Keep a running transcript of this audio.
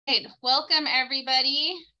right, welcome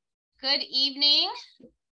everybody. Good evening.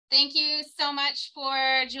 Thank you so much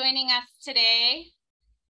for joining us today.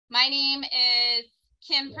 My name is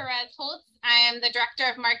Kim Perez Holtz. I am the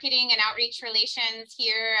Director of Marketing and Outreach Relations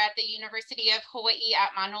here at the University of Hawaii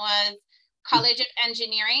at Manoa's College of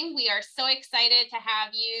Engineering. We are so excited to have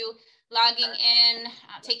you logging in,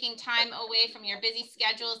 taking time away from your busy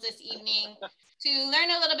schedules this evening to learn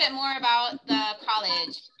a little bit more about the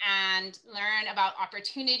college and learn about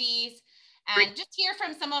opportunities and just hear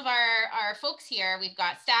from some of our folks here. We've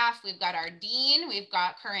got staff, we've got our dean, we've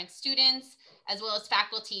got current students, as well as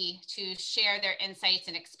faculty to share their insights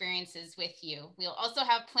and experiences with you. We'll also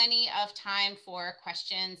have plenty of time for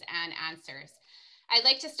questions and answers. I'd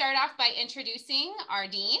like to start off by introducing our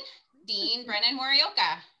dean, Dean Brennan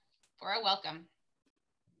Morioka, for a welcome.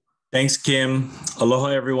 Thanks, Kim. Aloha,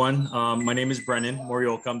 everyone. My name is Brennan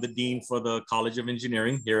Morioka. I'm the Dean for the College of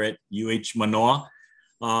Engineering here at UH Manoa.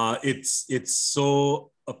 It's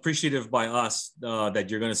so appreciative by us that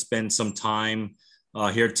you're going to spend some time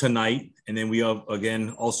here tonight. And then we have,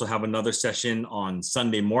 again, also have another session on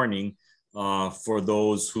Sunday morning for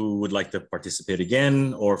those who would like to participate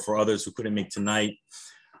again, or for others who couldn't make tonight.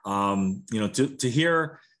 To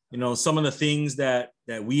hear some of the things that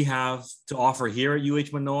we have to offer here at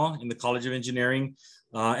UH Manoa in the College of Engineering,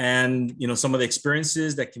 and some of the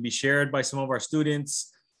experiences that can be shared by some of our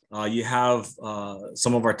students. You have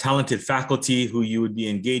some of our talented faculty who you would be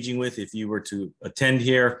engaging with if you were to attend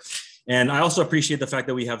here. And I also appreciate the fact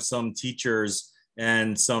that we have some teachers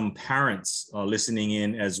and some parents listening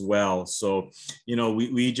in as well. So,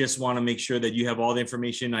 we just want to make sure that you have all the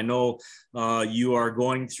information. I know you are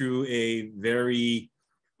going through a very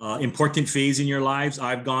important phase in your lives.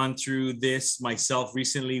 I've gone through this myself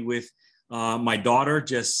recently with my daughter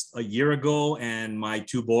just a year ago, and my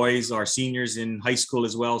two boys are seniors in high school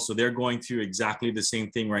as well. So they're going through exactly the same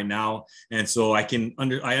thing right now. And so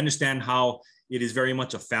I understand how it is very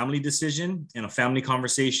much a family decision and a family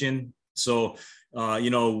conversation. So,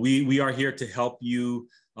 we are here to help you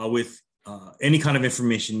with any kind of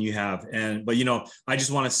information you have. But I just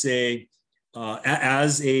want to say,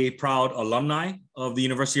 as a proud alumni of the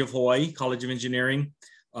University of Hawaii College of Engineering,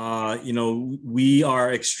 we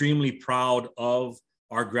are extremely proud of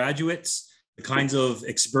our graduates, the kinds of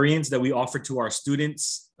experience that we offer to our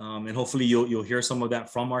students, and hopefully you'll hear some of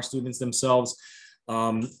that from our students themselves.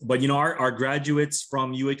 But our graduates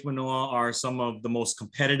from UH Manoa are some of the most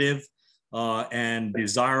competitive and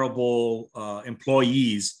desirable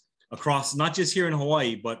employees across, not just here in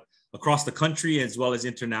Hawaii, but across the country as well as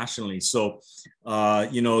internationally. So,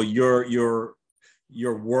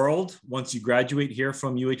 your world, once you graduate here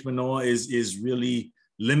from UH Manoa, is really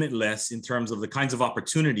limitless in terms of the kinds of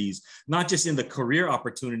opportunities, not just in the career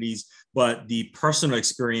opportunities, but the personal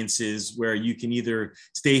experiences where you can either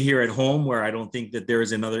stay here at home, where I don't think that there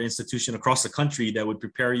is another institution across the country that would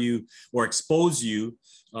prepare you or expose you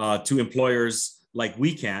to employers like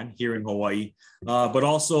we can here in Hawaii. But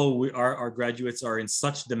also our graduates are in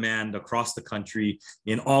such demand across the country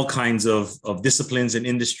in all kinds of disciplines and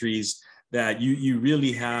industries that you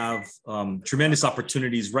really have tremendous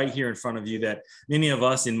opportunities right here in front of you that many of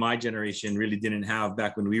us in my generation really didn't have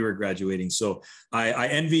back when we were graduating. So I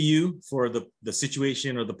envy you for the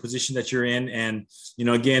situation or the position that you're in. And,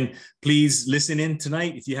 again, please listen in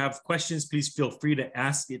tonight. If you have questions, please feel free to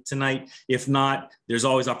ask it tonight. If not, there's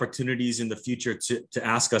always opportunities in the future to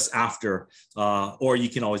ask us after, or you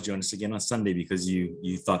can always join us again on Sunday because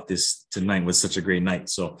you thought this tonight was such a great night.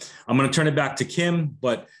 So I'm going to turn it back to Kim,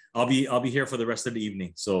 but I'll be here for the rest of the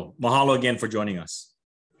evening. So mahalo again for joining us.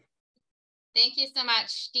 Thank you so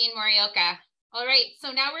much, Dean Morioka. All right,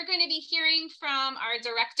 so now we're going to be hearing from our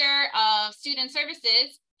Director of Student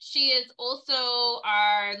Services. She is also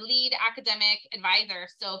our lead academic advisor.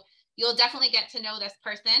 So you'll definitely get to know this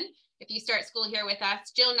person if you start school here with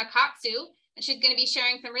us, Jill Nakatsu, and she's going to be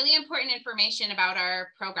sharing some really important information about our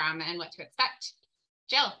program and what to expect.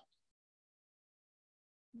 Jill.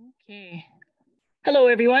 Okay. Hello,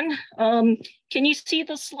 everyone. Can you see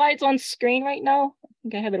the slides on screen right now? I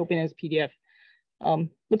think I have it open as PDF.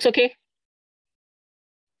 Looks okay?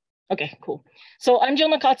 Okay, cool. So I'm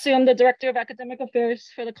Jill Nakatsu. I'm the Director of Academic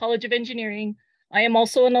Affairs for the College of Engineering. I am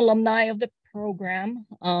also an alumni of the program.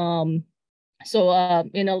 In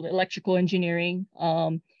electrical engineering.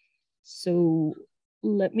 So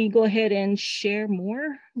let me go ahead and share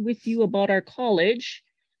more with you about our college.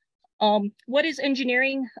 What is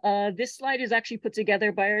engineering? This slide is actually put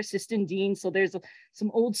together by our assistant dean. So there's some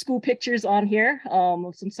old school pictures on here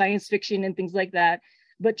of some science fiction and things like that.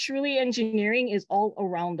 but truly engineering is all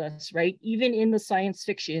around us, right? Even in the science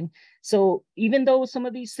fiction. So even though some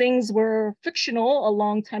of these things were fictional a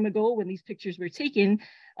long time ago when these pictures were taken,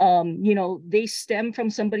 you know, they stem from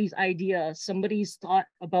somebody's idea, somebody's thought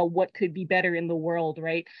about what could be better in the world,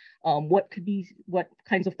 right? What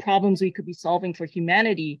kinds of problems we could be solving for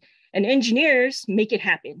humanity. And engineers make it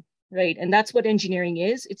happen, right? And that's what engineering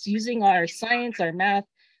is. It's using our science, our math,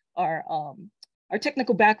 our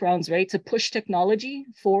technical backgrounds, right, to push technology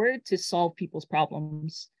forward to solve people's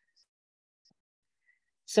problems.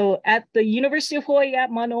 So at the University of Hawaii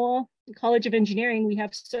at Manoa College of Engineering, we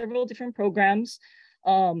have several different programs.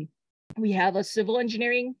 We have a civil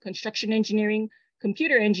engineering, construction engineering,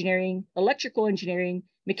 computer engineering, electrical engineering,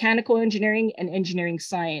 mechanical engineering, and engineering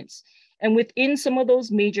science. And within some of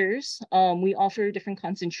those majors, we offer different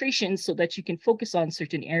concentrations so that you can focus on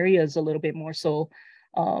certain areas a little bit more so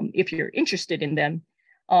if you're interested in them.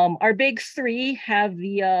 Our big three have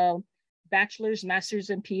the bachelor's, master's,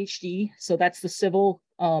 and PhD. So that's the civil,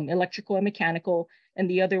 electrical, and mechanical. And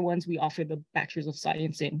the other ones we offer the bachelor's of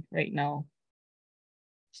science in right now.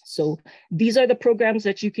 So these are the programs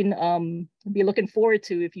that you can be looking forward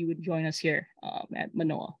to if you would join us here at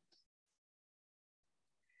Manoa.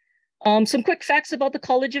 Some quick facts about the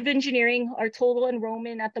College of Engineering. Our total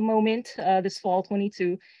enrollment at the moment, this fall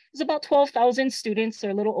 22, is about 12,000 students, or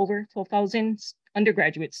a little over 12,000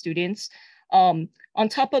 undergraduate students. On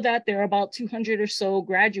top of that, there are about 200 or so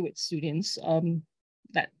graduate students on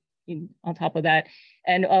top of that.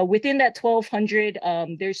 And within that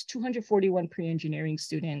 1,200, there's 241 pre-engineering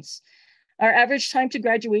students. Our average time to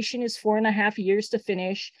graduation is 4.5 years to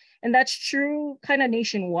finish. And that's true kind of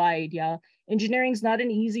nationwide, yeah. Engineering is not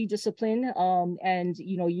an easy discipline. And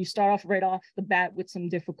you know, you start off right off the bat with some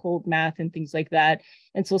difficult math and things like that.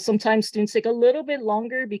 And so sometimes students take a little bit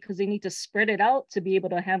longer because they need to spread it out to be able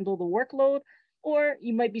to handle the workload. Or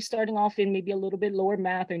you might be starting off in maybe a little bit lower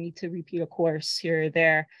math or need to repeat a course here or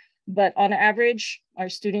there. But on average, our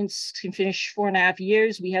students can finish 4.5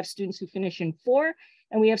 years. We have students who finish in 4,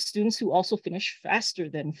 and we have students who also finish faster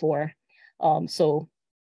than 4. So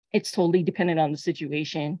it's totally dependent on the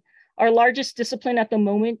situation. Our largest discipline at the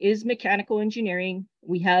moment is mechanical engineering.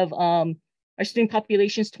 We have our student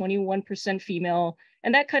population is 21% female,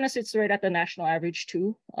 and that kind of sits right at the national average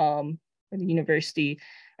too for the university.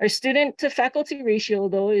 Our student to faculty ratio,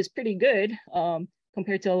 though, is pretty good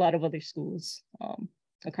compared to a lot of other schools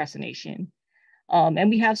across the nation. And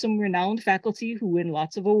we have some renowned faculty who win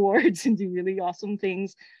lots of awards and do really awesome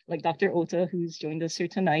things, like Dr. Ota, who's joined us here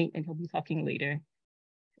tonight, and he'll be talking later.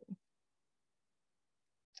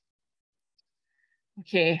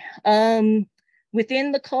 Okay,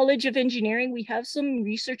 within the College of Engineering, we have some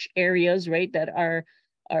research areas, right, that our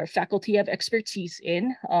faculty have expertise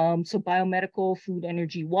in. So biomedical, food,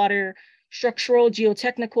 energy, water, structural,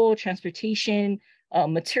 geotechnical, transportation,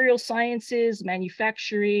 material sciences,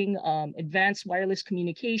 manufacturing, advanced wireless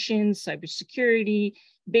communications, cybersecurity,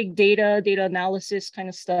 big data, data analysis kind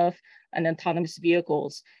of stuff, and autonomous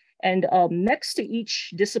vehicles. And next to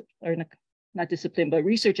each discipline, not discipline, but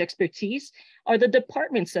research expertise are the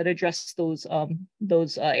departments that address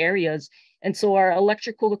those areas. And so our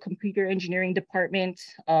electrical, computer engineering department,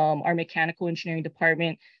 our mechanical engineering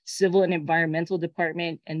department, civil and environmental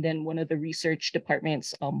department, and then one of the research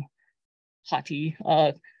departments, HATI,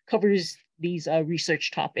 covers these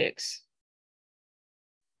research topics.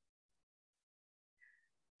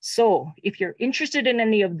 So if you're interested in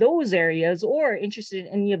any of those areas or interested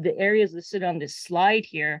in any of the areas listed on this slide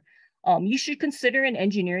here, you should consider an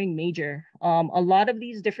engineering major. A lot of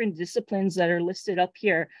these different disciplines that are listed up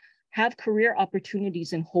here have career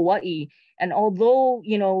opportunities in Hawaii. And although,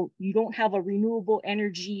 you know, you don't have a renewable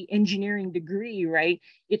energy engineering degree, right?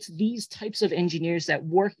 It's these types of engineers that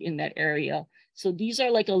work in that area. So these are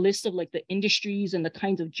like a list of like the industries and the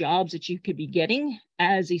kinds of jobs that you could be getting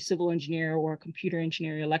as a civil engineer or a computer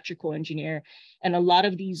engineer, electrical engineer. And a lot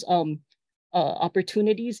of these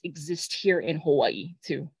opportunities exist here in Hawaii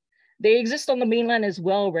too. They exist on the mainland as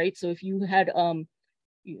well, right? So if you had,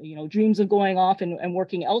 you know, dreams of going off and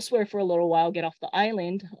working elsewhere for a little while, get off the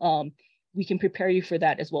island, we can prepare you for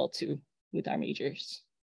that as well too with our majors.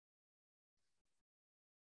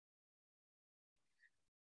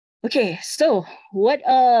 Okay, so what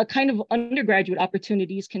kind of undergraduate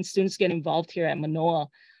opportunities can students get involved here at Manoa?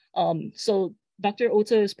 So Dr.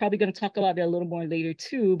 Ota is probably going to talk about it a little more later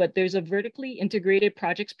too, but there's a vertically integrated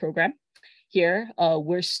projects program here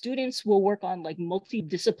where students will work on like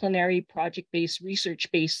multidisciplinary project-based,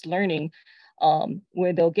 research-based learning,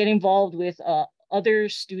 where they'll get involved with other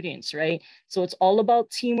students, right? So it's all about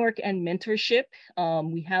teamwork and mentorship.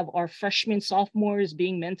 We have our freshmen, sophomores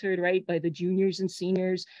being mentored, right, by the juniors and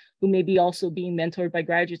seniors who may be also being mentored by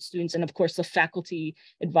graduate students. And of course, the faculty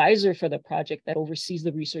advisor for the project that oversees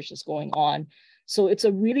the research that's going on. So it's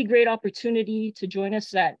a really great opportunity to join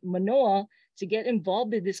us at Manoa to get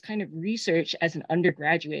involved in this kind of research as an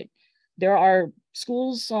undergraduate. There are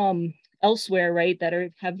schools elsewhere, right,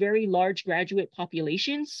 that have very large graduate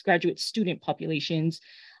populations, graduate student populations.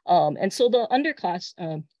 And so the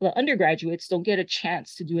undergraduates don't get a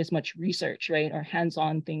chance to do as much research, right, or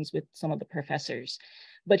hands-on things with some of the professors.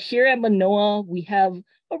 But here at Manoa, we have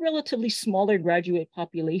a relatively smaller graduate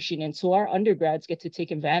population. And so our undergrads get to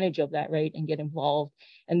take advantage of that, right, and get involved.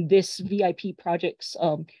 And this VIP projects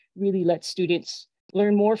really let students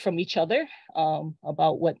learn more from each other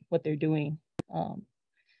about what they're doing.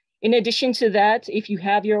 In addition to that, if you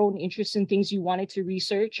have your own interest in things you wanted to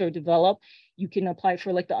research or develop, you can apply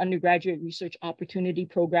for like the undergraduate research opportunity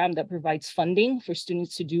program that provides funding for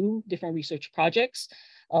students to do different research projects.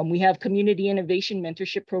 We have community innovation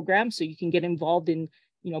mentorship programs, so you can get involved in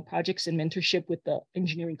projects and mentorship with the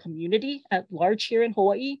engineering community at large here in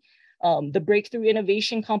Hawaii. The Breakthrough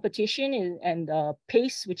Innovation Competition and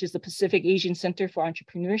PACE, which is the Pacific Asian Center for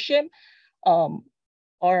Entrepreneurship,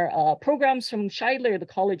 are programs from Scheidler, the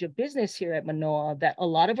College of Business here at Manoa, that a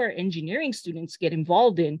lot of our engineering students get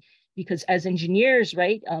involved in, because as engineers,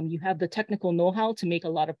 right, you have the technical know-how to make a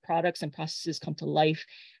lot of products and processes come to life,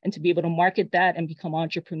 and to be able to market that and become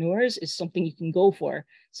entrepreneurs is something you can go for.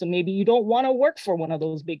 So maybe you don't want to work for one of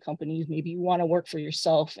those big companies, maybe you want to work for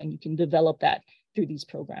yourself, and you can develop that through these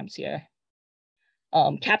programs here.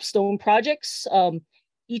 Capstone projects.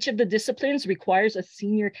 Each of the disciplines requires a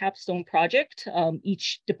senior capstone project.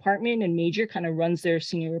 Each department and major kind of runs their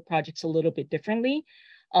senior projects a little bit differently.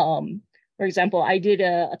 For example, I did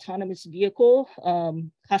an autonomous vehicle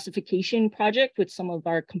classification project with some of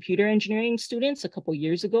our computer engineering students a couple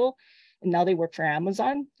years ago, and now they work for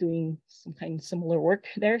Amazon doing some kind of similar work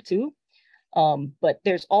there too. But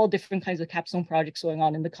there's all different kinds of capstone projects going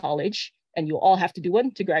on in the college, and you all have to do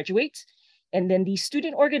one to graduate. And then these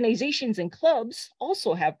student organizations and clubs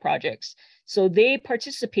also have projects. So they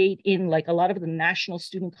participate in like a lot of the national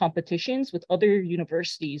student competitions with other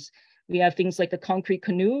universities. We have things like the Concrete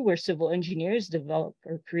Canoe, where civil engineers develop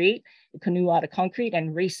or create a canoe out of concrete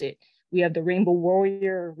and race it. We have the Rainbow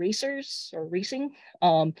Warrior Racers or Racing,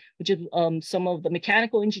 which is some of the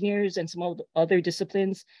mechanical engineers and some of the other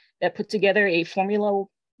disciplines that put together a formula,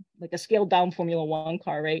 like a scaled down Formula One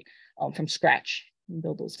car, right, from scratch, and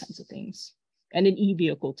build those kinds of things. And an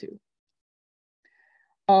e-vehicle too.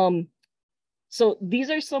 So these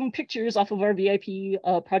are some pictures off of our VIP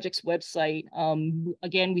projects website.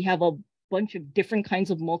 Again, we have a bunch of different kinds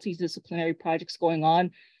of multidisciplinary projects going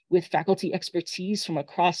on with faculty expertise from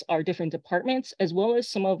across our different departments, as well as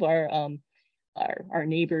some of our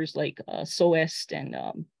neighbors like SOEST and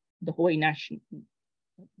the Hawaii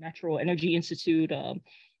Natural Energy Institute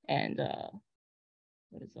and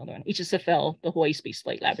what is the other one? HSFL, the Hawaii Space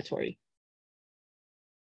Flight Laboratory.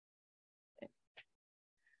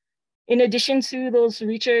 In addition to those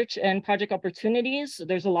research and project opportunities,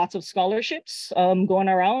 there's lots of scholarships going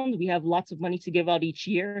around. We have lots of money to give out each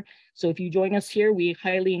year. So if you join us here, we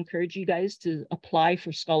highly encourage you guys to apply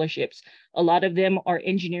for scholarships. A lot of them are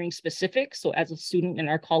engineering specific. So as a student in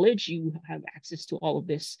our college, you have access to all of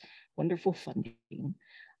this wonderful funding.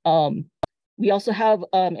 We also have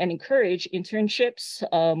and encourage internships,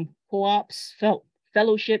 co-ops,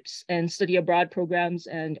 fellowships, and study abroad programs,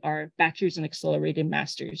 and our bachelor's and accelerated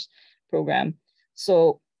master's program.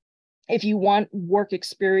 So if you want work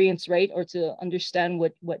experience, right, or to understand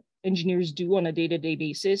what engineers do on a day-to-day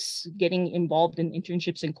basis, getting involved in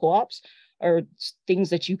internships and co-ops are things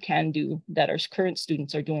that you can do that our current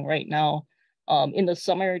students are doing right now. In the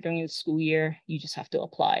summer during the school year, you just have to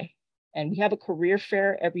apply. And we have a career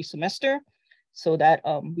fair every semester so that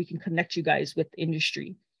we can connect you guys with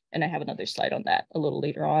industry. And I have another slide on that a little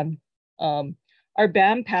later on. Our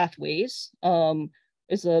BAM pathways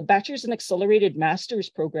is a bachelor's and accelerated master's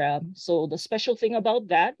program. So the special thing about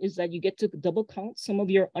that is that you get to double count some of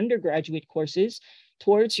your undergraduate courses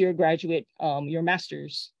towards your graduate, your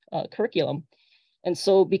master's curriculum. And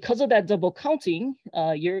so because of that double counting,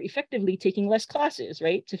 you're effectively taking less classes,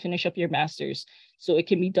 right, to finish up your master's. So it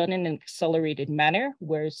can be done in an accelerated manner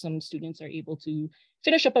where some students are able to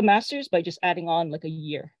finish up a master's by just adding on like a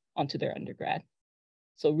year onto their undergrad.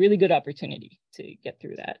 So really good opportunity to get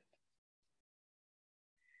through that.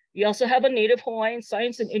 We also have a Native Hawaiian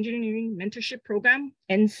Science and Engineering Mentorship Program,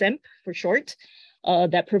 NSEMP for short,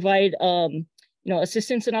 that provide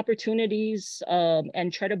assistance and opportunities,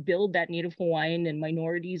 and try to build that Native Hawaiian and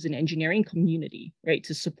minorities and engineering community, right,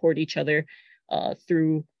 to support each other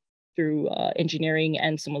through engineering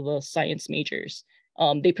and some of the science majors.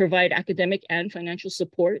 They provide academic and financial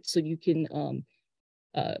support, so you can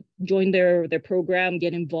join their program,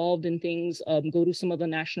 get involved in things, go to some of the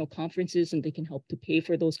national conferences, and they can help to pay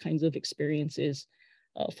for those kinds of experiences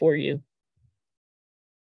for you.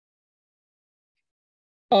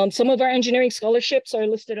 Some of our engineering scholarships are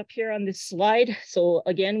listed up here on this slide. So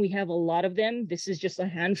again, we have a lot of them. This is just a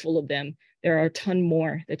handful of them. There are a ton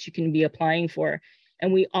more that you can be applying for,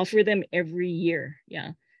 and we offer them every year.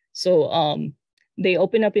 Yeah. So they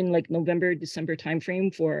open up in like November, December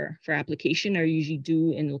timeframe for application, are usually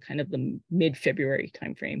due in kind of the mid-February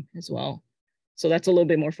timeframe as well. So that's a little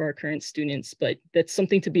bit more for our current students, but that's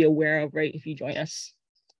something to be aware of, right, if you join us.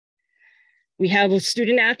 We have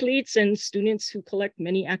student athletes and students who collect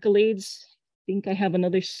many accolades. I think I have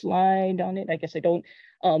another slide on it. I guess I don't.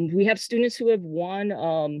 We have students who have won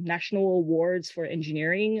national awards for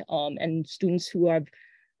engineering, and students who are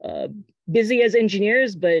busy as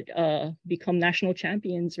engineers, but become national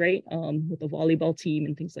champions, right? With a volleyball team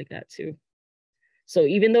and things like that too. So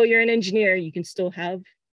even though you're an engineer, you can still have,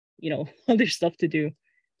 other stuff to do.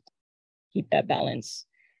 Keep that balance.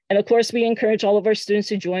 And of course, we encourage all of our students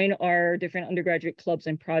to join our different undergraduate clubs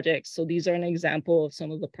and projects. So these are an example of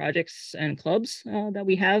some of the projects and clubs that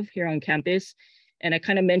we have here on campus. And I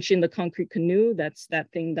kind of mentioned the Concrete Canoe, that's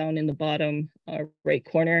that thing down in the bottom right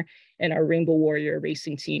corner, and our Rainbow Warrior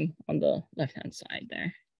racing team on the left-hand side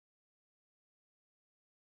there.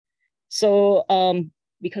 So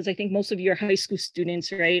because I think most of you are high school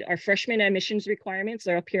students, right? Our freshman admissions requirements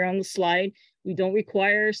are up here on the slide. We don't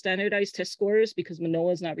require standardized test scores because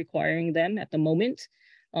Manoa is not requiring them at the moment.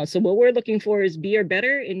 So what we're looking for is B or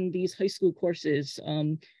better in these high school courses.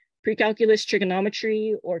 Pre-calculus,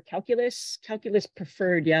 trigonometry, or calculus. Calculus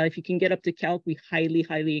preferred, yeah. If you can get up to calc, we highly,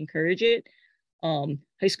 highly encourage it.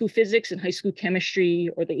 High school physics and high school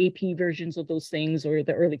chemistry, or the AP versions of those things, or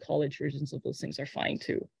the early college versions of those things are fine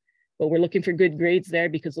too. But we're looking for good grades there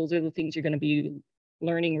because those are the things you're going to be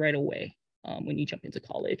learning right away when you jump into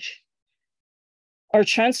college. Our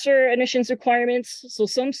transfer admissions requirements. So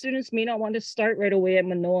some students may not want to start right away at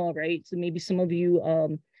Manoa, right? So maybe some of you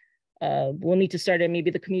will need to start at maybe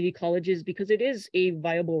the community colleges because it is a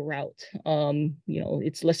viable route.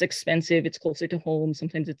 It's less expensive, it's closer to home.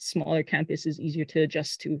 Sometimes it's smaller campuses, easier to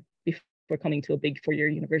adjust to before coming to a big four-year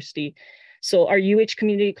university. So our UH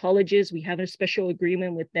community colleges, we have a special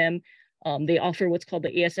agreement with them. They offer what's called the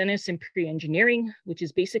ASNS in pre-engineering, which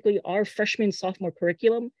is basically our freshman sophomore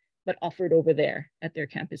curriculum, but offered over there at their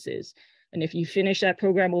campuses. And if you finish that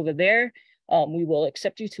program over there, we will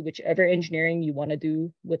accept you to whichever engineering you want to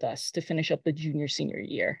do with us to finish up the junior, senior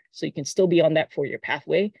year. So you can still be on that four-year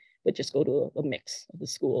pathway, but just go to a mix of the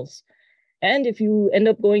schools. And if you end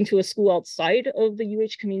up going to a school outside of the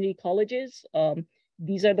UH community colleges,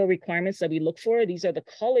 these are the requirements that we look for. These are the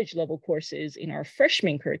college level courses in our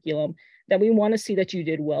freshman curriculum that we want to see that you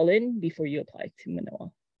did well in before you apply to Manoa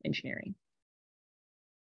Engineering.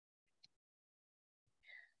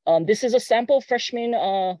 This is a sample freshman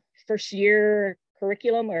first year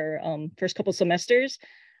curriculum or first couple semesters.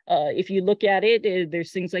 If you look at it,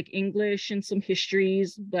 there's things like English and some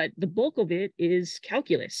histories, but the bulk of it is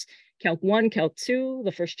calculus. Calc 1, Calc 2,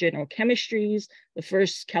 the first general chemistries, the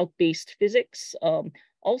first calc-based physics,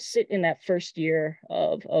 all sit in that first year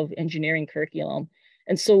of engineering curriculum.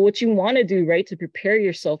 And so what you want to do, right, to prepare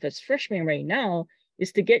yourself as freshmen right now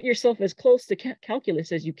is to get yourself as close to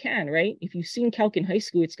calculus as you can, right? If you've seen calc in high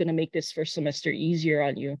school, it's going to make this first semester easier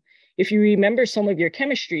on you. If you remember some of your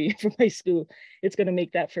chemistry from high school, it's going to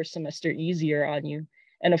make that first semester easier on you.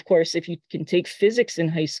 And of course, if you can take physics in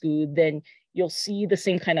high school, then you'll see the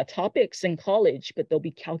same kind of topics in college, but they'll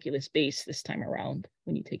be calculus based this time around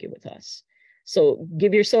when you take it with us. So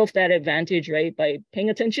give yourself that advantage, right, by paying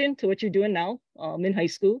attention to what you're doing now in high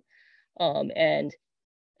school and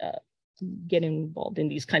get involved in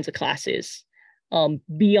these kinds of classes.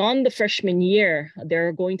 Beyond the freshman year, there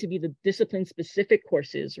are going to be the discipline-specific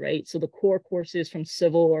courses, right? So the core courses from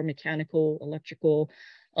civil or mechanical, electrical,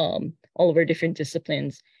 all of our different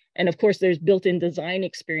disciplines. And of course, there's built-in design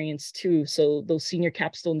experience too. So those senior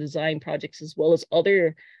capstone design projects, as well as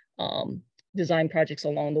other design projects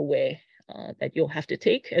along the way that you'll have to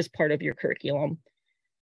take as part of your curriculum.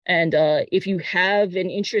 And if you have an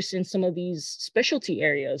interest in some of these specialty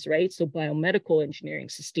areas, right? So biomedical engineering,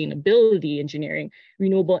 sustainability engineering,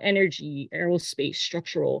 renewable energy, aerospace,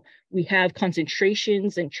 structural, we have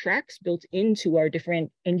concentrations and tracks built into our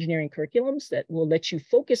different engineering curriculums that will let you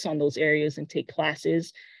focus on those areas and take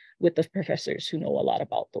classes. with the professors who know a lot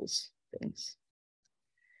about those things.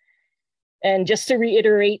 And just to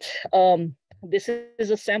reiterate, this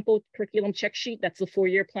is a sample curriculum check sheet. That's the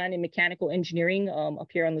 4-year plan in mechanical engineering up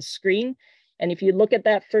here on the screen. And if you look at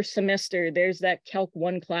that first semester, there's that Calc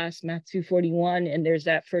 1 class, Math 241, and there's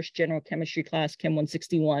that first general chemistry class, Chem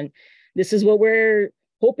 161. This is what we're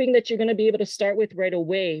hoping that you're going to be able to start with right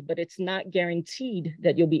away, but it's not guaranteed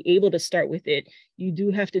that you'll be able to start with it. You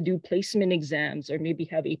do have to do placement exams or maybe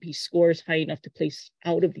have AP scores high enough to place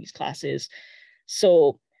out of these classes.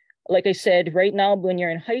 So like I said, right now, when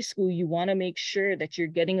you're in high school, you want to make sure that you're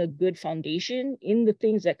getting a good foundation in the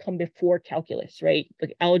things that come before calculus, right?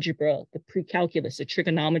 Like algebra, the pre-calculus, the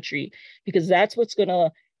trigonometry, because that's what's going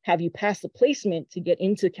to have you pass the placement to get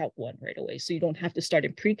into Calc 1 right away. So you don't have to start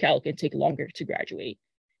in pre-calc and take longer to graduate.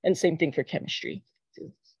 And same thing for chemistry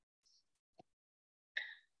too.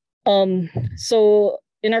 So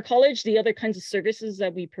in our college, the other kinds of services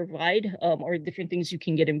that we provide or different things you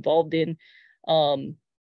can get involved in.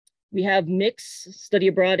 We have MIX, Study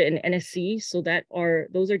Abroad, and NSC. So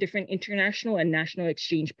those are different international and national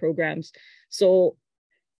exchange programs. So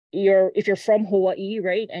if you're from Hawaii,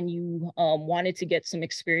 right, and you wanted to get some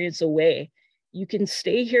experience away, you can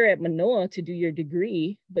stay here at Manoa to do your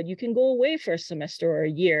degree, but you can go away for a semester or a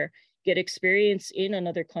year, get experience in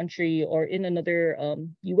another country or in another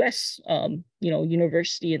US,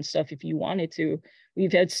 university and stuff if you wanted to.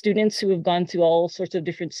 We've had students who have gone to all sorts of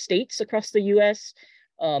different states across the US,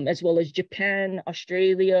 as well as Japan,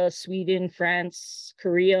 Australia, Sweden, France,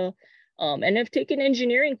 Korea, and have taken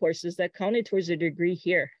engineering courses that counted towards a degree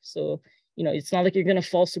here. So, it's not like you're going to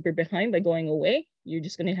fall super behind by going away. You're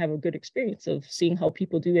just going to have a good experience of seeing how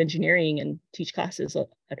people do engineering and teach classes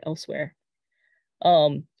at elsewhere.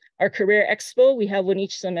 Our Career Expo, we have one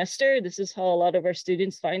each semester. This is how a lot of our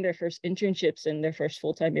students find their first internships and their first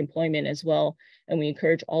full-time employment as well. And we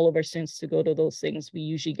encourage all of our students to go to those things. We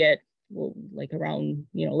usually get like around,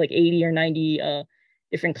 like 80 or 90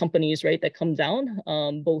 different companies, right, that come down,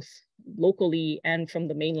 both locally and from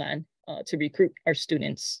the mainland to recruit our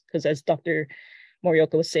students. Because as Dr.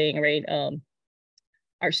 Morioka was saying, right,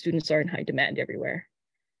 our students are in high demand everywhere.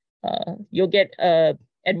 You'll get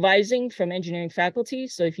advising from engineering faculty.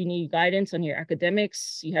 So if you need guidance on your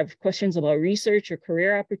academics, you have questions about research or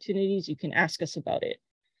career opportunities, you can ask us about it.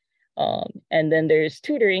 And then there's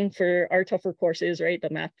tutoring for our tougher courses, right? The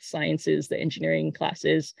math, sciences, the engineering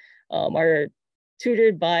classes are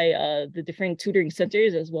tutored by the different tutoring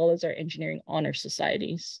centers as well as our engineering honor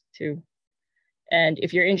societies too. And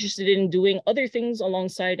if you're interested in doing other things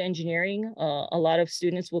alongside engineering, a lot of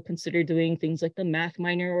students will consider doing things like the math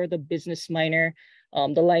minor or the business minor,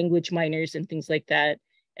 the language minors and things like that.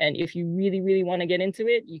 And if you really, really want to get into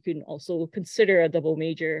it, you can also consider a double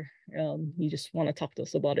major. You just want to talk to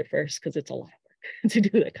us about it first because it's a lot of work to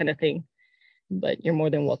do that kind of thing. But you're more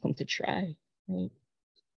than welcome to try. Right?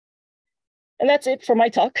 And that's it for my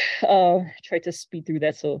talk. Try to speed through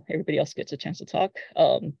that so everybody else gets a chance to talk.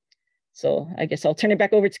 So I guess I'll turn it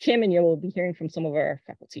back over to Kim and you'll be hearing from some of our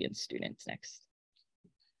faculty and students next.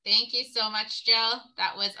 Thank you so much, Jill.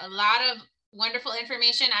 That was a lot of wonderful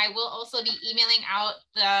information. I will also be emailing out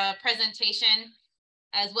the presentation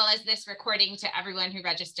as well as this recording to everyone who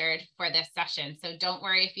registered for this session. So don't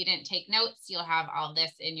worry if you didn't take notes, you'll have all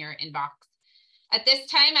this in your inbox. At this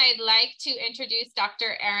time, I'd like to introduce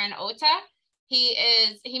Dr. Aaron Ota.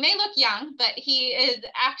 He may look young, but he is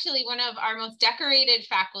actually one of our most decorated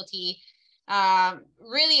faculty,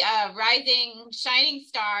 really a rising, shining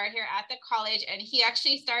star here at the college. And he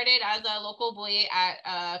actually started as a local boy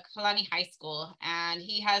at Kalani High School. And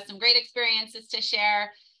he has some great experiences to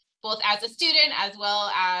share, both as a student, as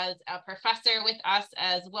well as a professor with us,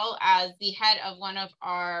 as well as the head of one of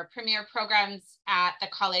our premier programs at the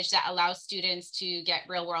college that allows students to get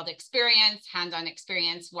real world experience, hands-on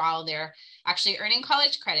experience while they're actually earning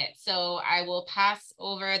college credit. So I will pass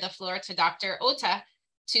over the floor to Dr. Ota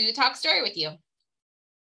to talk story with you.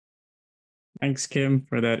 Thanks, Kim,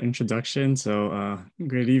 for that introduction. So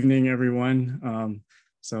good evening, everyone.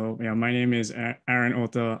 My name is Aaron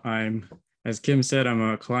Ota. As Kim said, I'm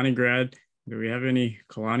a Kalani grad. Do we have any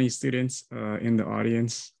Kalani students in the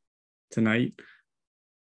audience tonight?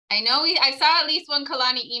 I know I saw at least one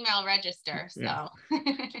Kalani email register, so. Yeah.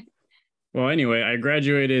 Well, anyway, I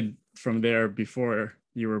graduated from there before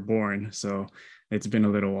you were born, so it's been a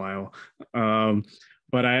little while.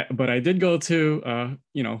 But I did go to,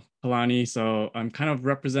 Kalani, so I'm kind of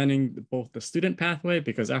representing both the student pathway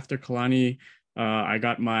because after Kalani, I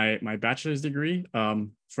got my bachelor's degree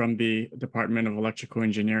from the Department of Electrical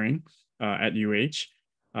Engineering at UH.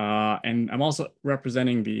 And I'm also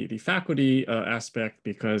representing the faculty aspect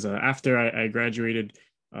because after I graduated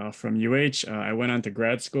from UH. I went on to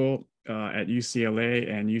grad school at UCLA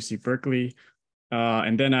and UC Berkeley.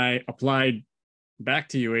 And then I applied back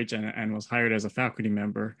to UH and was hired as a faculty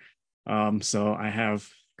member. So I have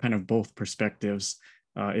kind of both perspectives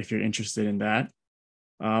if you're interested in that.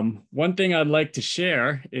 One thing I'd like to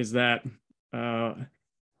share is that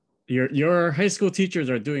your high school teachers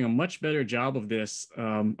are doing a much better job of this,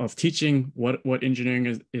 of teaching what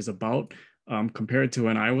engineering is about compared to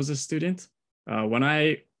when I was a student. When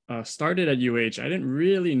I started at UH, I didn't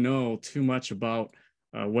really know too much about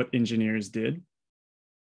what engineers did.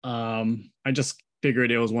 I just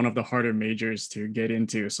figured it was one of the harder majors to get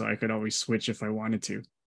into, so I could always switch if I wanted to.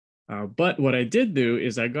 But what I did do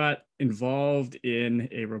is I got involved in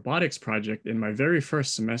a robotics project in my very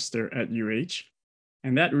first semester at UH.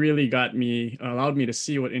 And that really allowed me to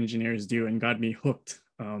see what engineers do and got me hooked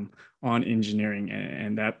on engineering.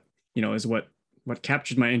 And that, is what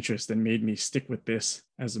captured my interest and made me stick with this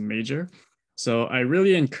as a major. So I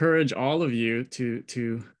really encourage all of you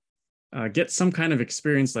to get some kind of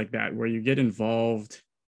experience like that, where you get involved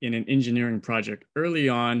in an engineering project early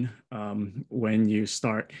on when you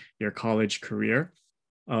start your college career.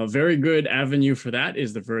 A very good avenue for that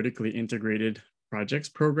is the vertically integrated projects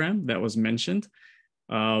program that was mentioned.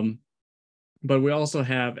 But we also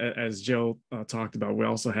have, as Jill talked about, we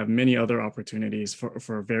also have many other opportunities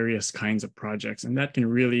for various kinds of projects, and that can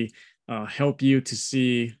really help you to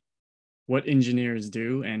see what engineers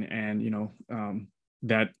do and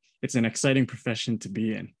that it's an exciting profession to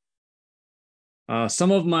be in.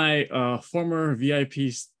 Some of my former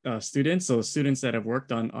VIP students, so students that have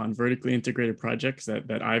worked on vertically integrated projects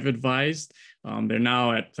that I've advised, they're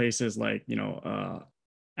now at places like,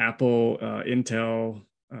 Apple, Intel,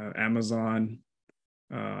 Amazon,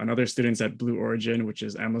 and other students at Blue Origin, which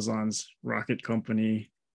is Amazon's rocket company,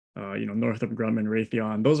 Northrop Grumman,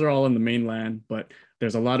 Raytheon. Those are all in the mainland, but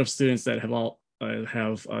there's a lot of students that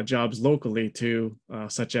have jobs locally too,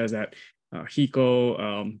 such as at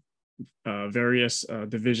HECO, various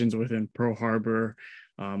divisions within Pearl Harbor,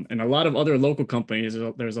 and a lot of other local companies.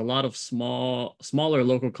 There's a lot of smaller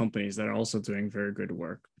local companies that are also doing very good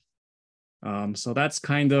work. So that's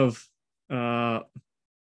kind of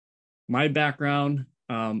my background,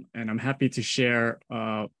 and I'm happy to share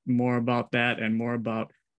more about that and more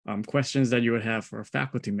about questions that you would have for a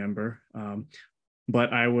faculty member.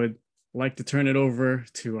 But I would like to turn it over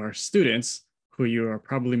to our students, who you are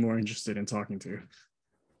probably more interested in talking to.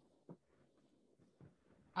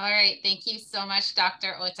 All right, thank you so much,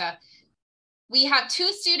 Dr. Ota. We have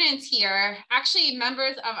two students here, actually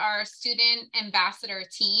members of our student ambassador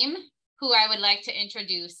team, who I would like to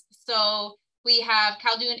introduce. So we have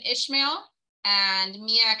Khaldoun Ismail and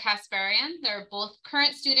Mia Kasparian. They're both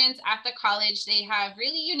current students at the college. They have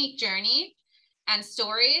really unique journeys and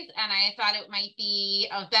stories, and I thought it might be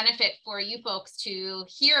of benefit for you folks to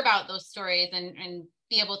hear about those stories and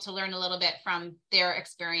be able to learn a little bit from their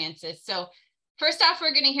experiences. So first off,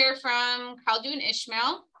 we're going to hear from Khaldoun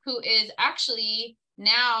Ismail, who is actually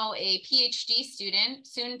now a PhD student,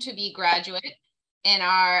 soon to be graduate in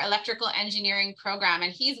our electrical engineering program.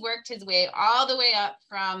 And he's worked his way all the way up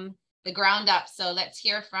from the ground up. So let's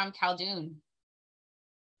hear from Khaldoun.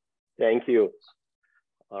 Thank you.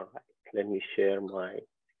 All right, let me share my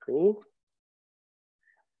screen.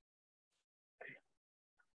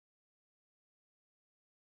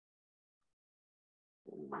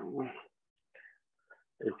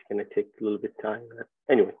 It's going to take a little bit of time.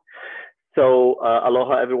 Anyway, so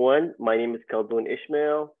aloha everyone. My name is Khaldoun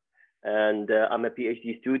Ismail, and I'm a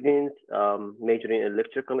PhD student majoring in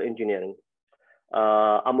electrical engineering.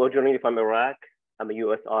 I'm originally from Iraq. I'm a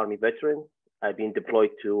US Army veteran. I've been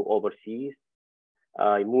deployed to overseas.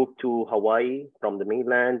 I moved to Hawaii from the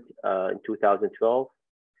mainland in 2012.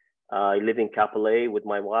 I live in Kapolei with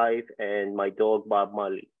my wife and my dog, Bob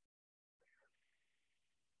Marley.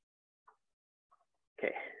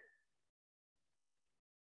 Okay.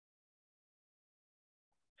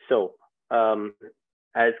 So,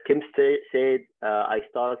 as Kim said, I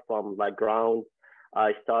start from like ground.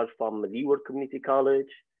 I start from Leeward Community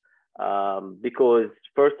College because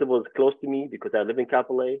first of all, it's close to me because I live in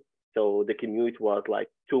Kapolei. So the commute was like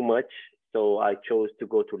too much. So I chose to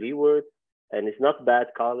go to Leeward, and it's not bad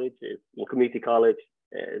college. It's in community college.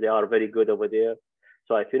 They are very good over there.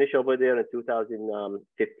 So I finished over there in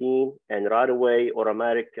 2015, and right away,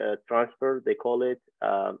 automatic transfer, they call it.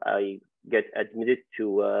 I get admitted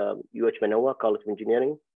to UH Manoa College of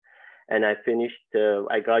Engineering, and I finished,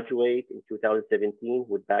 I graduate in 2017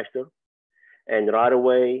 with bachelor. And right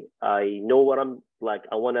away, I know what I'm like,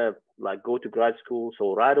 I wanna like go to grad school.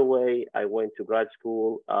 So right away, I went to grad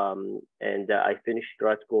school, and I finished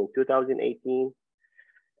grad school in 2018.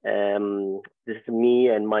 This is me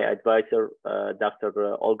and my advisor, Dr.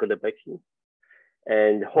 Olga Lebekshi.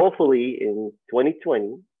 And hopefully in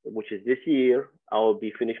 2020, which is this year, I will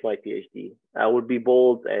be finished my PhD. I will be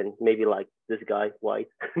bald and maybe like this guy, white.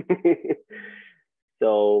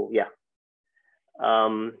 So yeah.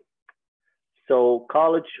 So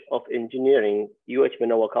College of Engineering, UH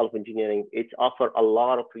Manoa College of Engineering, it's offer a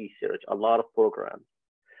lot of research, a lot of programs.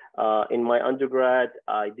 In my undergrad,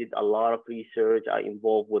 I did a lot of research. I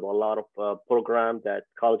involved with a lot of programs that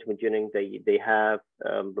College of Engineering, they have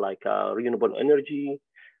like renewable energy,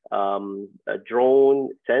 drone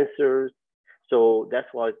sensors. So that's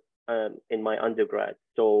what in my undergrad.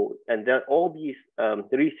 So, and then all these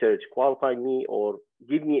research qualify me or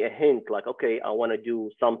give me a hint like, okay, I want to do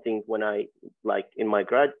something when I like in my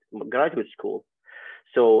graduate school.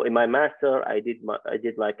 So in my master, I did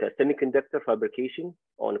like a semiconductor fabrication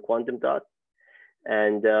on quantum dots,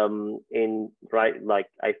 and as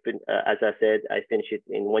I said, I finished it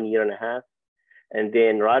in 1.5 years, and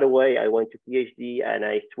then right away I went to PhD and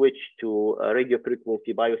I switched to radio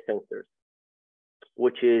frequency biosensors,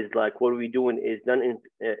 which is like what we're doing is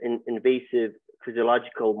non-invasive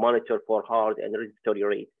physiological monitor for heart and respiratory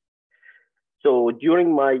rate. So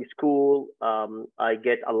during my school, I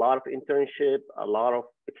get a lot of internship, a lot of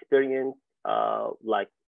experience, like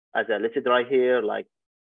as I listed right here, like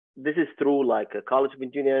this is through like a College of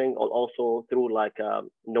Engineering or also through like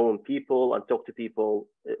knowing people and talk to people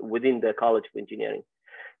within the College of Engineering.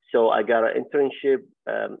 So I got an internship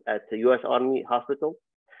at the US Army Hospital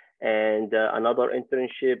and another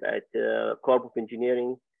internship at Corps of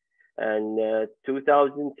Engineering. And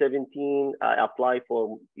 2017, I applied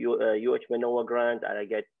for UH Manoa grant, and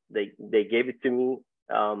they gave it to me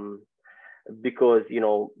because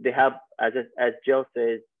they have, as Joe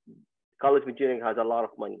says, College of Engineering has a lot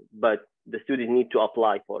of money, but the students need to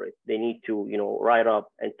apply for it. They need to write up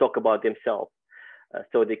and talk about themselves,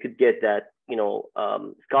 so they could get that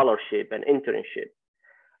scholarship and internship.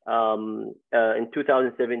 In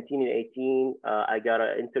 2017 and 18, I got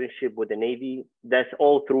an internship with the Navy. That's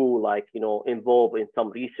all through like, involved in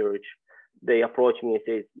some research. They approach me and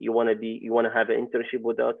say, you want to have an internship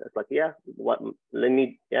with us? It's like, yeah,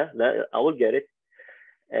 I will get it.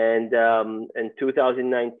 And in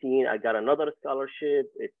 2019, I got another scholarship.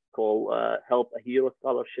 It's called Help a Hero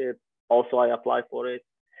Scholarship. Also, I applied for it.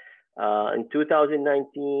 In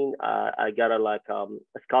 2019, I got a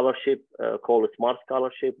scholarship called a SMART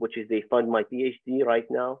Scholarship, which is they fund my PhD right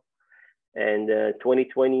now. And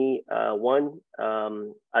 2021,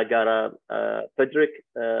 I got a Frederick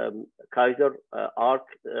Kaiser Arc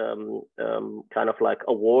kind of like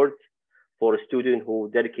award for a student who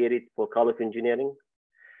dedicated for College of Engineering.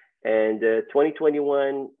 And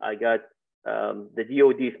 2021, I got the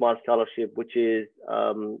DoD SMART Scholarship, which is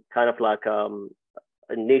kind of like a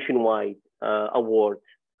nationwide award.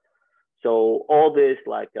 So all this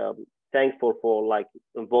like thankful for like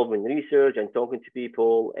involvement in research and talking to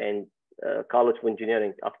people, and College of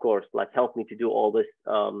Engineering, of course, like helped me to do all this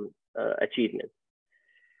achievement.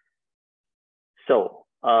 So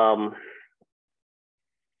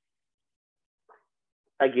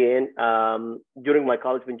again, during my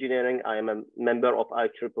College of Engineering, I am a member of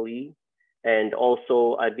IEEE. And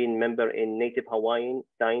also, I've been a member in Native Hawaiian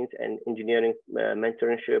Science and Engineering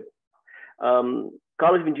mentorship.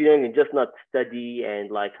 College of Engineering is just not study and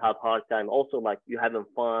like have hard time. Also, like you having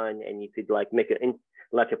fun and you could like make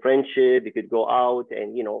a friendship. You could go out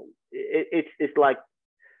and it's like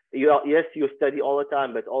yes, you study all the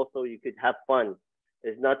time, but also you could have fun.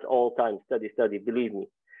 It's not all time study. Believe me.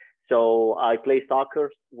 So I play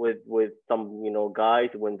soccer with some guys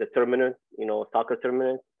when the tournament, soccer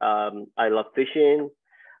tournament. I love fishing.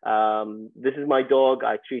 This is my dog.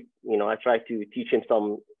 I try to teach him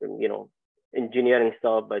some engineering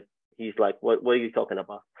stuff, but he's like, what are you talking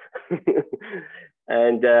about?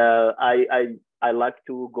 And I like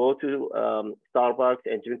to go to Starbucks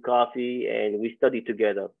and drink coffee, and we study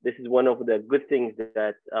together. This is one of the good things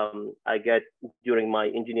that I get during my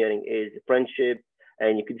engineering is friendship.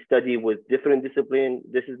 And you could study with different disciplines.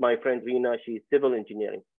 This is my friend Rina, she's civil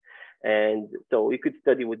engineering. And so you could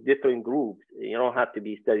study with different groups. You don't have to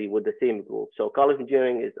be study with the same group. So College of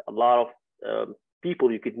Engineering is a lot of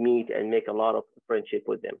people you could meet and make a lot of friendship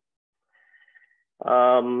with them.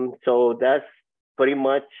 So that's pretty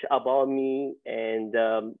much about me. And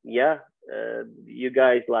you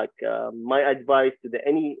guys, like my advice to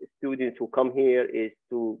any students who come here is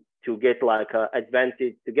to get like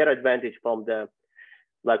advantage from the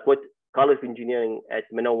like what College of Engineering at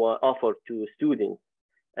Manoa offer to students.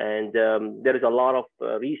 And there is a lot of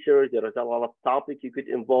research, there is a lot of topics you could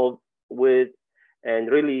involve with,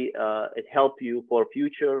 and really it helped you for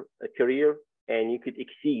future career, and you could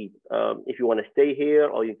exceed if you want to stay here,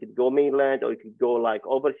 or you could go mainland, or you could go like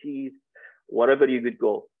overseas, wherever you could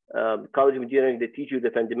go. College of Engineering, they teach you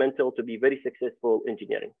the fundamental to be very successful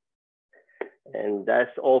engineering. And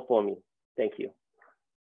that's all for me. Thank you.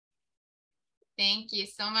 Thank you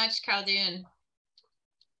so much, Khaldoon.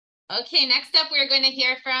 Okay, next up, we're going to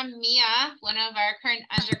hear from Mia, one of our current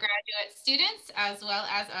undergraduate students, as well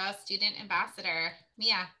as a student ambassador.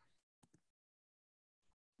 Mia.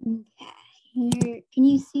 Okay, here, can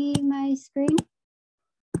you see my screen?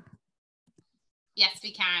 Yes,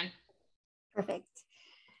 we can. Perfect.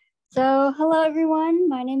 So hello, everyone.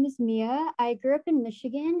 My name is Mia. I grew up in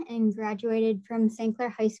Michigan and graduated from St. Clair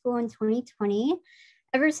High School in 2020.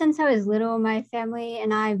 Ever since I was little, my family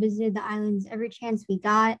and I visited the islands every chance we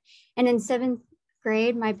got. And in 7th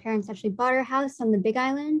grade, my parents actually bought our house on the Big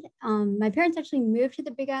Island. My parents actually moved to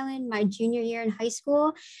the Big Island my junior year in high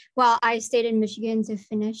school, while I stayed in Michigan to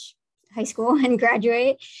finish high school and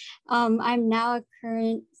graduate. I'm now a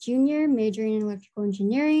current junior majoring in electrical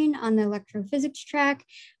engineering on the electrophysics track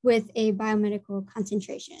with a biomedical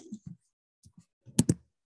concentration.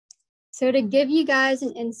 So to give you guys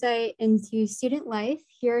an insight into student life,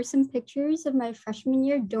 here are some pictures of my freshman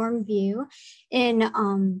year dorm view in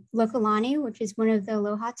Lokalani, which is one of the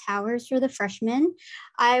Aloha Towers for the freshmen.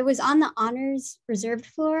 I was on the honors reserved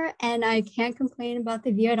floor, and I can't complain about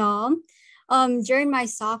the view at all. During my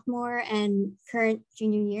sophomore and current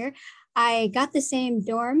junior year, I got the same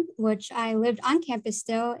dorm, which I lived on campus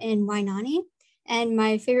still in Wainani. And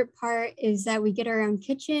my favorite part is that we get our own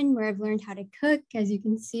kitchen where I've learned how to cook, as you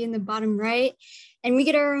can see in the bottom right. And we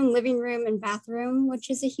get our own living room and bathroom, which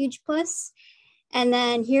is a huge plus. And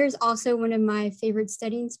then here's also one of my favorite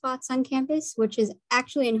studying spots on campus, which is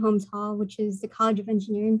actually in Holmes Hall, which is the College of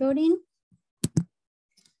Engineering building.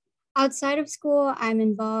 Outside of school, I'm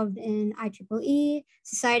involved in IEEE,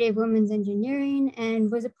 Society of Women's Engineering,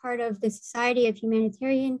 and was a part of the Society of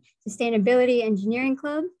Humanitarian Sustainability Engineering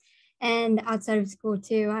Club. And outside of school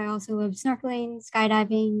too, I also love snorkeling,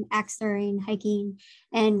 skydiving, axe throwing, hiking,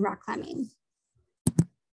 and rock climbing.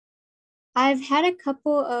 I've had a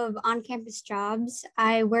couple of on-campus jobs.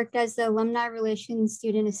 I worked as the Alumni Relations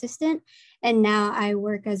Student Assistant, and now I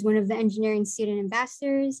work as one of the Engineering Student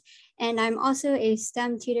Ambassadors. And I'm also a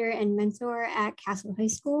STEM tutor and mentor at Castle High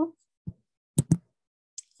School.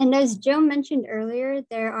 And as Joe mentioned earlier,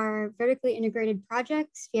 there are vertically integrated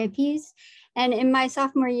projects, VIPs. And in my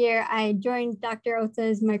sophomore year, I joined Dr.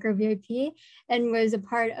 Ota's micro VIP and was a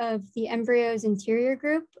part of the Embryos Interior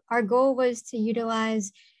Group. Our goal was to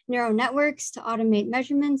utilize neural networks to automate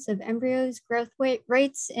measurements of embryos' growth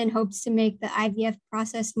rates in hopes to make the IVF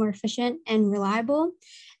process more efficient and reliable.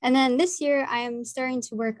 And then this year, I am starting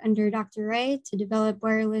to work under Dr. Ray to develop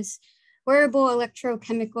wearable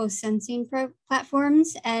electrochemical sensing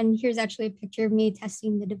platforms. And here's actually a picture of me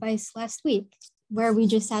testing the device last week, where we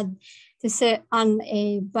just had to sit on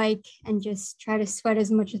a bike and just try to sweat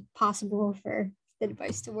as much as possible for the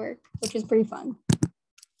device to work, which is pretty fun.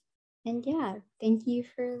 And yeah, thank you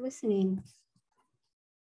for listening.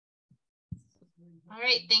 All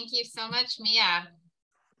right, thank you so much, Mia.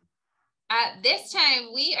 At this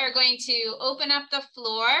time, we are going to open up the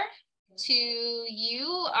floor to you,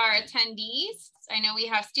 our attendees. I know we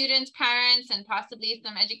have students, parents, and possibly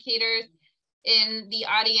some educators in the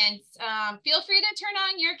audience. Feel free to turn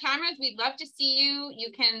on your cameras. We'd love to see you.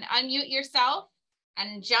 You can unmute yourself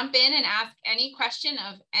and jump in and ask any question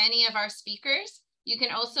of any of our speakers. You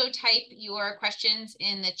can also type your questions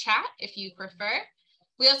in the chat if you prefer.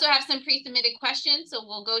 We also have some pre-submitted questions, so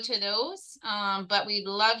we'll go to those, but we'd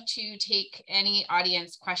love to take any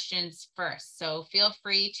audience questions first. So feel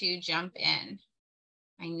free to jump in.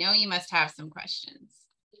 I know you must have some questions.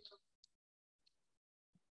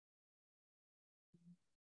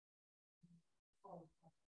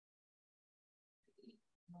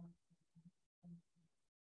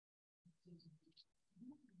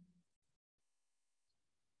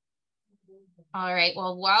 All right,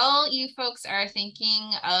 well, while you folks are thinking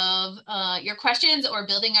of your questions or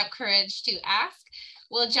building up courage to ask,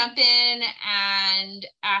 we'll jump in and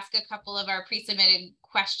ask a couple of our pre-submitted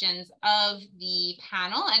questions of the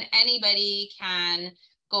panel, and anybody can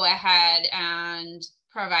go ahead and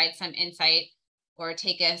provide some insight or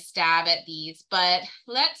take a stab at these. But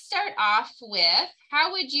let's start off with,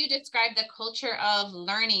 how would you describe the culture of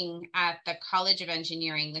learning at the College of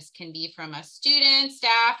Engineering? This can be from a student,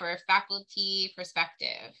 staff, or faculty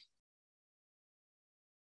perspective.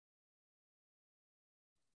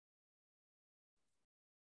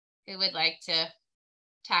 Who would like to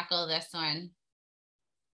tackle this one?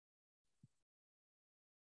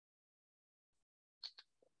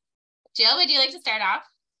 Jill, would you like to start off?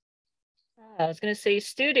 I was gonna say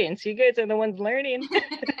students, you guys are the ones learning.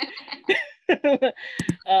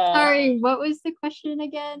 Sorry, what was the question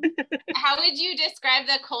again? How would you describe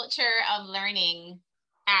the culture of learning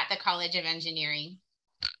at the College of Engineering?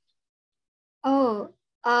 Oh,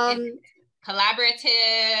 Is it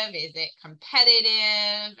collaborative? Is it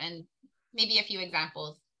competitive? And maybe a few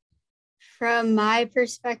examples. from my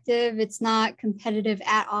perspective, it's not competitive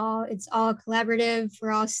at all. It's all collaborative. We're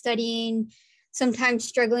all studying, sometimes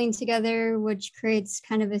struggling together, which creates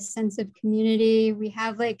kind of a sense of community. We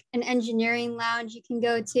have like an engineering lounge you can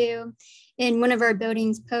go to in one of our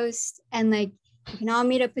buildings post, and like you can all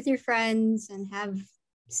meet up with your friends and have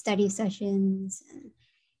study sessions. And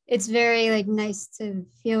it's very like nice to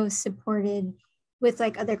feel supported with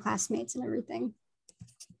like other classmates and everything.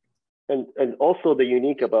 And also the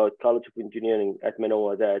unique about College of Engineering at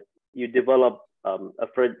Manoa that you develop a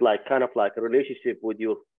friend, like kind of like a relationship with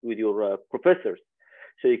your professors.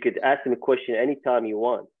 So you could ask them a question anytime you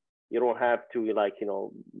want. You don't have to like,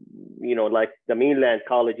 like the mainland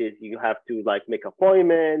colleges, you have to like make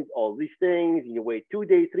appointments, all these things, you wait 2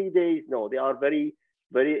 days, 3 days. No, they are very,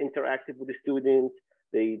 very interactive with the students.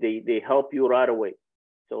 They help you right away.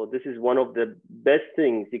 So this is one of the best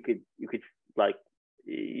things you could like,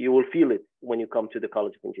 you will feel it when you come to the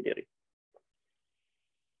College of Engineering.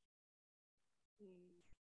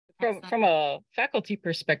 From a faculty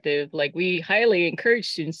perspective, like we highly encourage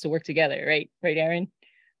students to work together, right, Aaron?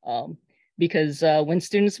 Because when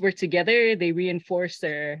students work together, they reinforce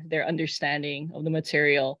their understanding of the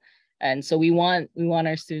material, and so we want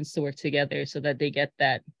our students to work together so that they get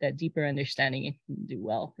that deeper understanding and can do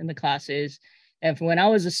well in the classes. And from when I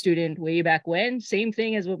was a student way back when, same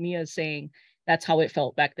thing as what Mia is saying. That's how it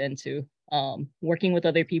felt back then too. Working with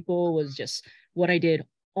other people was just what I did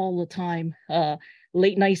all the time.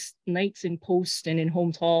 Late nights in post and in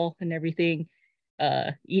home tall and everything,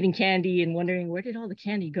 eating candy and wondering where did all the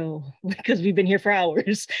candy go, because we've been here for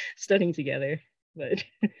hours studying together. But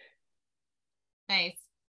nice.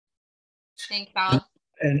 Thanks, Al.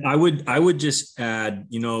 And I would just add,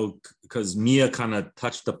 because Mia kind of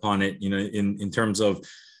touched upon it, in terms of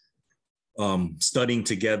studying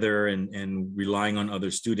together and relying on other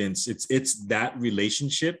students. It's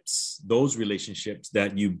those relationships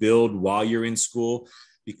that you build while you're in school,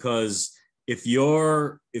 because if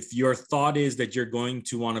your thought is that you're going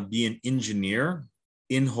to want to be an engineer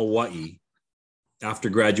in Hawaii after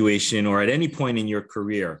graduation or at any point in your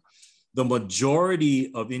career, the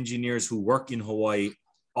majority of engineers who work in Hawaii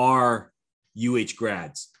are UH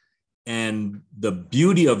grads. And the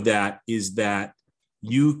beauty of that is that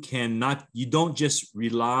you don't just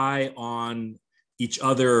rely on each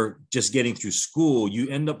other just getting through school. You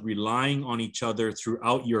end up relying on each other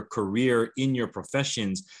throughout your career in your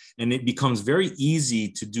professions. And it becomes very easy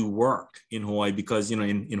to do work in Hawaii because,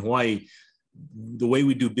 in Hawaii, the way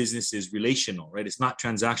we do business is relational, right? It's not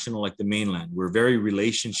transactional like the mainland. We're very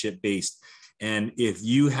relationship based. And if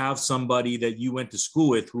you have somebody that you went to school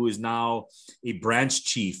with who is now a branch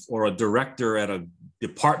chief or a director at a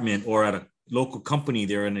department or at a local company,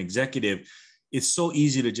 they're an executive, it's so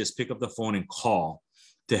easy to just pick up the phone and call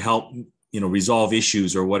to help, resolve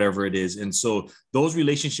issues or whatever it is. And so those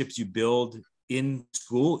relationships you build in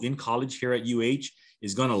school, in college here at UH,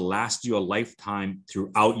 is going to last you a lifetime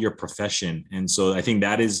throughout your profession. And so I think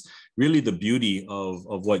that is really the beauty of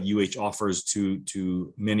what UH offers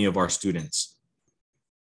to many of our students.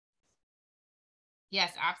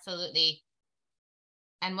 Yes, absolutely.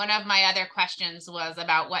 And one of my other questions was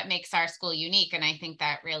about what makes our school unique. And I think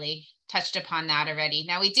that really touched upon that already.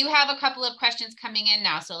 Now we do have a couple of questions coming in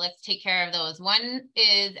now, so let's take care of those. One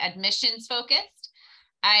is admissions focused.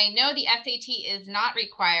 I know the SAT is not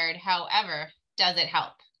required. However, does it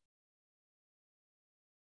help?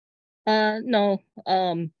 No.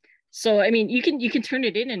 So I mean, you can turn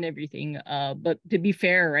it in and everything, but to be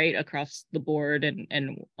fair, right, across the board,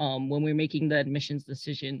 and when we're making the admissions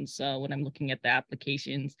decisions, when I'm looking at the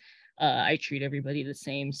applications, I treat everybody the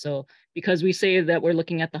same. So because we say that we're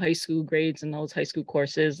looking at the high school grades and those high school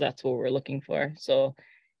courses, that's what we're looking for. So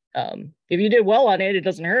if you did well on it, it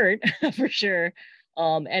doesn't hurt for sure.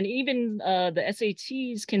 And even the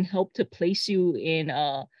SATs can help to place you in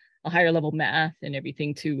a higher level math and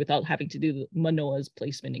everything too, without having to do the Manoa's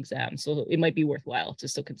placement exam. So it might be worthwhile to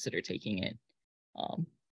still consider taking it.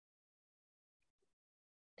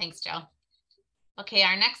 Thanks, Jill. Okay,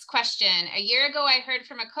 our next question. A year ago, I heard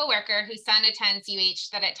from a coworker whose son attends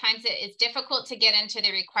UH that at times it is difficult to get into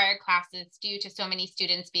the required classes due to so many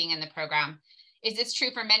students being in the program. Is this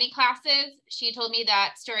true for many classes? She told me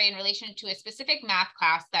that story in relation to a specific math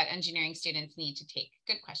class that engineering students need to take.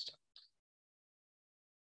 Good question.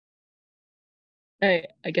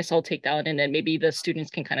 I guess I'll take that one, and then maybe the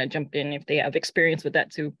students can kind of jump in if they have experience with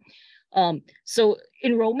that too. So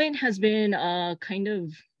enrollment has been kind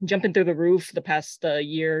of jumping through the roof the past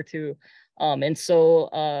year or two. And so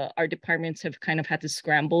our departments have kind of had to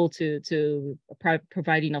scramble to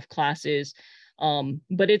provide enough classes.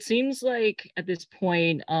 But it seems like at this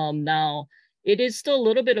point now, it is still a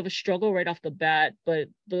little bit of a struggle right off the bat, but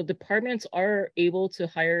the departments are able to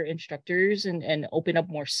hire instructors and open up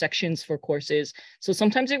more sections for courses. So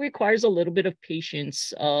sometimes it requires a little bit of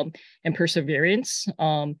patience and perseverance.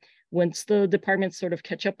 Once the departments sort of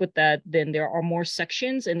catch up with that, then there are more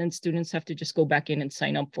sections, and then students have to just go back in and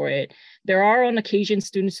sign up for it. There are on occasion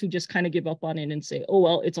students who just kind of give up on it and say, oh,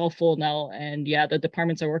 well, it's all full now. And yeah, the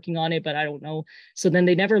departments are working on it, but I don't know. So then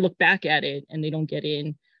they never look back at it and they don't get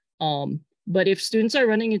in. But if students are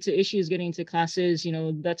running into issues getting into classes, you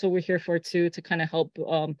know, that's what we're here for too, to kind of help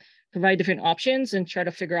provide different options and try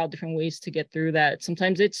to figure out different ways to get through that.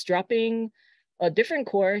 Sometimes it's dropping a different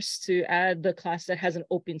course to add the class that has an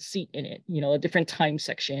open seat in it, you know, a different time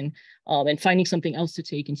section, and finding something else to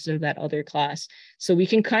take instead of that other class. So we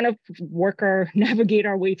can kind of navigate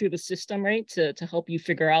our way through the system, right, to help you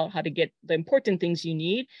figure out how to get the important things you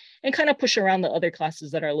need and kind of push around the other classes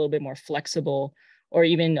that are a little bit more flexible, or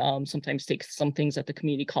even sometimes take some things at the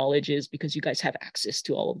community colleges, because you guys have access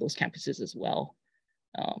to all of those campuses as well.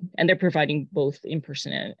 And they're providing both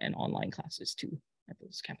in-person and online classes too at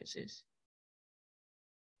those campuses.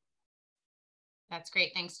 That's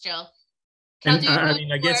great. Thanks, Jill. And I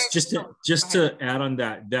mean, I guess just to add on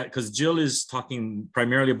that because Jill is talking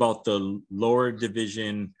primarily about the lower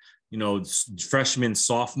division, you know, freshman,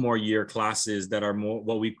 sophomore year classes that are more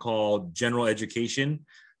what we call general education.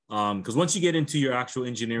 Because once you get into your actual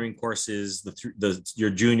engineering courses, your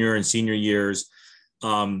junior and senior years,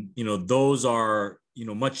 you know, those are, you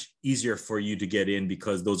know, much easier for you to get in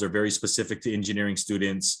because those are very specific to engineering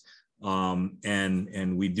students.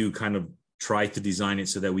 And we do kind of try to design it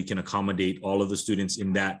so that we can accommodate all of the students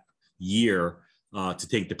in that year to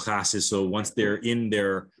take the classes. So once they're in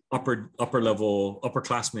their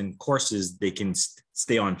upperclassmen courses, they can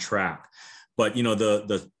stay on track. But you know,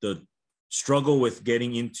 the struggle with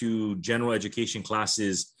getting into general education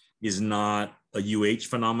classes is not a UH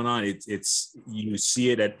phenomenon. It's you see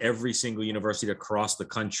it at every single university across the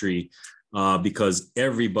country. Because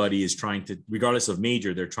everybody is trying to, regardless of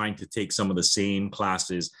major, they're trying to take some of the same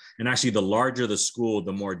classes. And actually, the larger the school,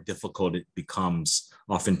 the more difficult it becomes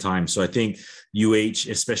oftentimes. So I think UH,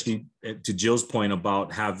 especially to Jill's point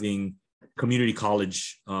about having community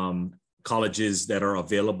colleges that are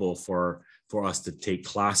available for us to take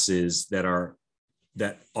classes that are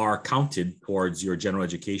counted towards your general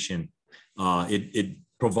education, it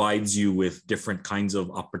provides you with different kinds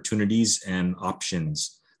of opportunities and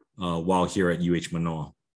options. While here at UH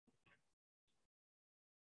Manoa.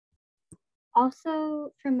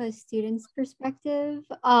 Also, from a student's perspective,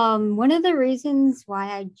 one of the reasons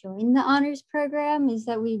why I joined the honors program is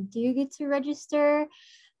that we do get to register,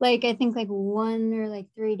 like I think like 1 or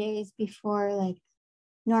 3 days before like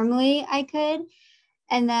normally I could.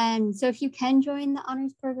 And then, so if you can join the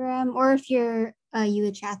honors program, or if you're a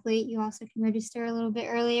UH athlete, you also can register a little bit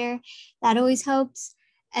earlier. That always helps.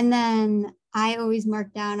 And then I always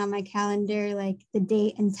mark down on my calendar like the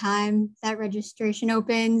date and time that registration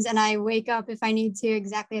opens, and I wake up if I need to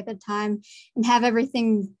exactly at the time and have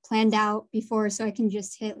everything planned out before, so I can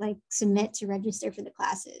just hit like submit to register for the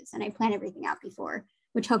classes, and I plan everything out before,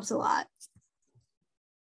 which helps a lot.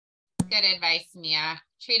 Good advice, Mia.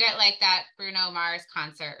 Treat it like that Bruno Mars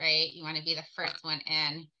concert, right? You want to be the first one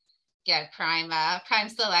in, get prime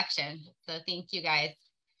selection. So thank you guys.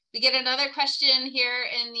 We get another question here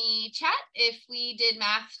in the chat. If we did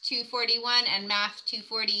Math 241 and Math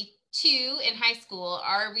 242 in high school,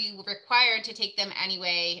 are we required to take them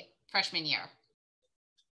anyway freshman year?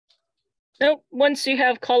 No, once you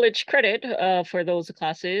have college credit for those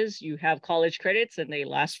classes, you have college credits and they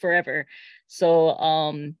last forever.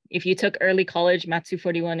 So if you took early college, Math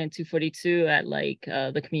 241 and 242 at like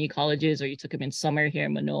the community colleges, or you took them in summer here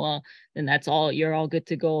in Manoa, then that's all, you're all good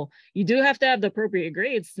to go. You do have to have the appropriate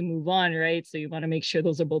grades to move on, right? So you want to make sure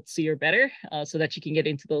those are both C or better so that you can get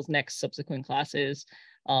into those next subsequent classes.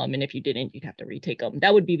 And if you didn't, you'd have to retake them.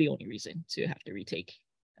 That would be the only reason to have to retake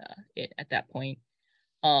it at that point.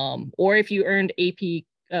 Or if you earned AP,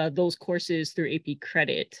 those courses through AP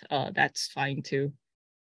credit, that's fine too.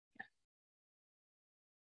 Yeah.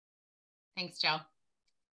 Thanks, Joe.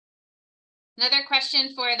 Another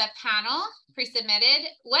question for the panel, pre-submitted.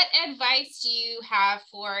 What advice do you have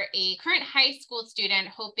for a current high school student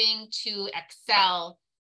hoping to excel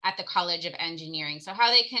at the College of Engineering? So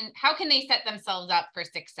how can they set themselves up for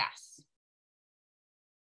success?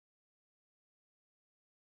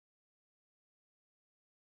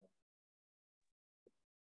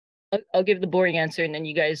 I'll give the boring answer and then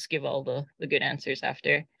you guys give all the good answers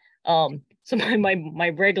after. So my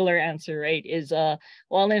regular answer, right, is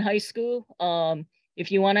while in high school, if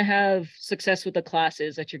you want to have success with the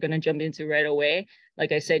classes that you're going to jump into right away,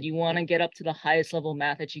 like I said, you want to get up to the highest level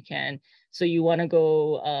math that you can. So you want to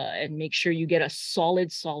go and make sure you get a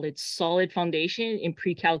solid foundation in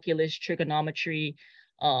pre-calculus, trigonometry,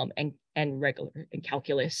 and regular and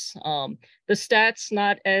calculus. The stats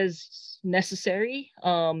not as necessary,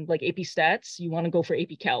 like AP stats. You want to go for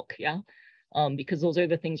AP Calc, yeah. Because those are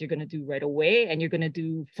the things you're going to do right away and you're going to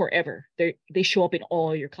do forever. They show up in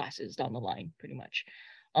all your classes down the line, pretty much.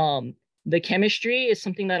 The chemistry is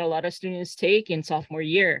something that a lot of students take in sophomore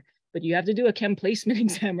year, but you have to do a chem placement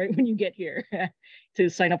exam right when you get here to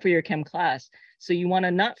sign up for your chem class. So you want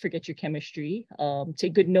to not forget your chemistry,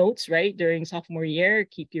 take good notes, right, during sophomore year,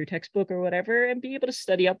 keep your textbook or whatever, and be able to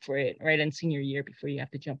study up for it, right, in senior year before you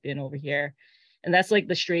have to jump in over here. And that's like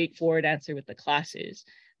the straightforward answer with the classes.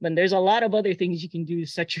 But there's a lot of other things you can do to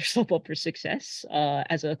set yourself up for success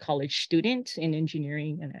as a college student in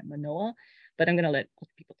engineering and at Manoa. But I'm going to let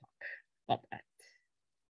other people talk about that,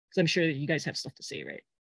 because I'm sure you guys have stuff to say, right?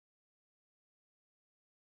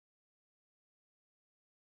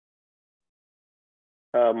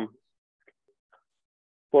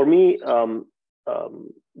 For me,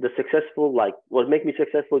 the successful, like what made me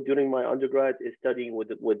successful during my undergrad is studying with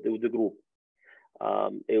the group.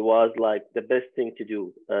 It was like the best thing to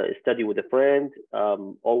do, study with a friend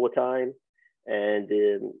all the time. And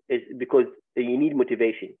it's because you need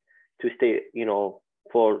motivation to stay,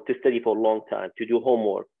 to study for a long time, to do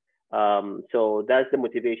homework. So that's the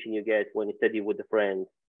motivation you get when you study with a friend.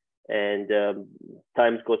 And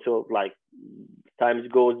times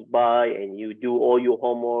goes by and you do all your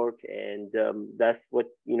homework, and that's what,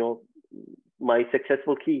 my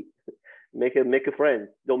successful key. Make a friend.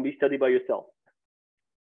 Don't be study by yourself.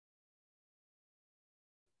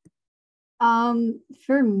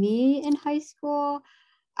 For me in high school,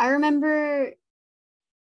 I remember,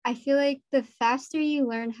 I feel like the faster you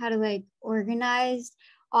learn how to like organize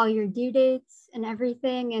all your due dates and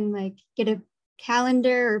everything and like get a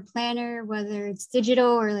calendar or planner, whether it's digital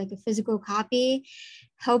or like a physical copy,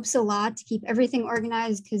 helps a lot to keep everything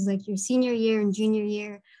organized, because like your senior year and junior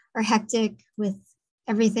year are hectic with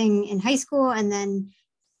everything in high school, and then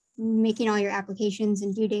making all your applications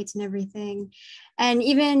and due dates and everything. And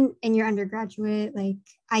even in your undergraduate, like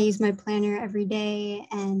I use my planner every day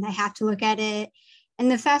and I have to look at it.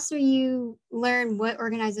 And the faster you learn what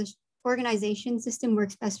organization system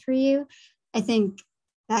works best for you, I think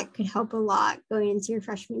that could help a lot going into your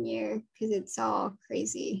freshman year, because it's all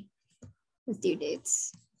crazy with due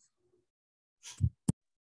dates.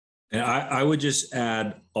 And I would just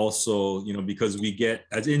add also, because we get,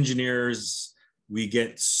 as engineers, we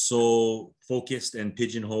get so focused and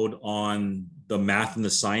pigeonholed on the math and the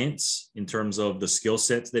science in terms of the skill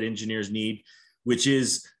sets that engineers need, which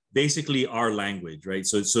is basically our language, right?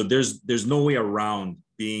 So there's no way around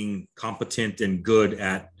being competent and good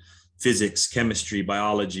at physics, chemistry,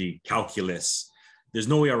 biology, calculus. There's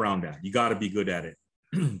no way around that. You got to be good at it.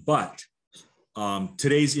 But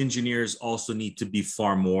today's engineers also need to be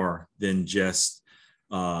far more than just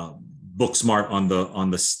book smart on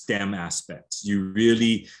the STEM aspects.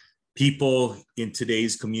 People in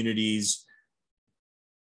today's communities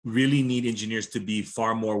really need engineers to be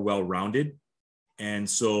far more well-rounded. And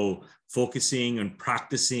so focusing and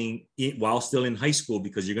practicing it while still in high school,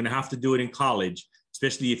 because you're going to have to do it in college,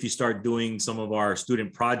 especially if you start doing some of our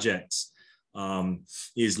student projects,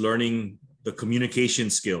 is learning the communication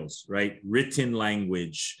skills, right? Written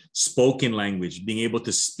language, spoken language, being able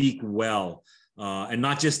to speak well, and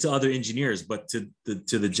not just to other engineers, but to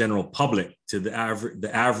the general public, to the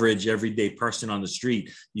average everyday person on the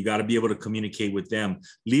street. You got to be able to communicate with them.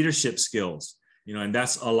 Leadership skills, and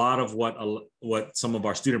that's a lot of what some of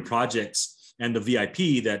our student projects and the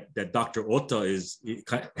VIP that Dr. Ota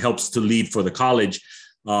helps to lead for the college,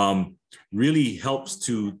 really helps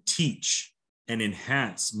to teach and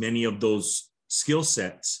enhance many of those skill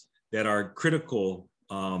sets that are critical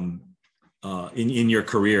in your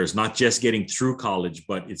careers, not just getting through college,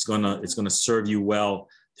 but it's gonna serve you well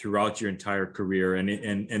throughout your entire career.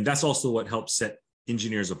 And that's also what helps set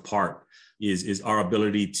engineers apart, is our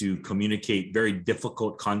ability to communicate very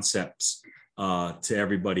difficult concepts to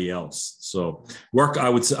everybody else. So I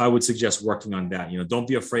would suggest working on that. Don't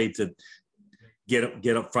be afraid to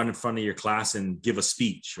get up front in front of your class and give a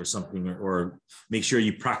speech or something, or make sure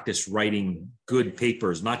you practice writing good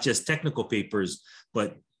papers, not just technical papers,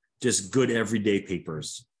 but just good everyday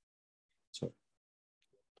papers. So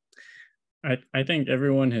I think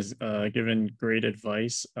everyone has given great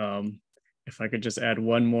advice. if I could just add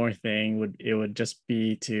one more thing, it would just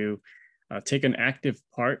be to take an active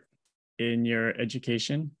part in your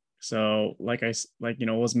education. So like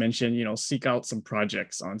was mentioned, seek out some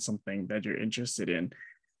projects on something that you're interested in.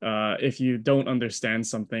 If you don't understand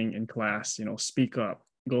something in class, speak up,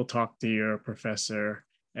 go talk to your professor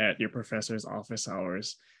at your professor's office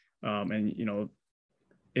hours. And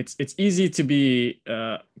it's easy to be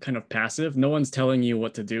kind of passive. No one's telling you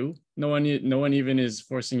what to do. No one even is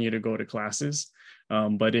forcing you to go to classes.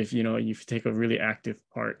 But if you take a really active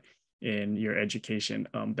part in your education,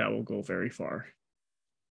 that will go very far.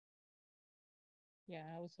 Yeah,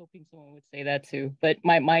 I was hoping someone would say that too. But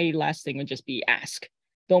my last thing would just be ask.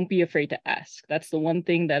 Don't be afraid to ask. That's the one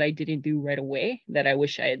thing that I didn't do right away that I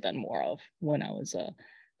wish I had done more of when I was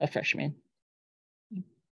a freshman.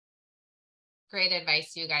 Great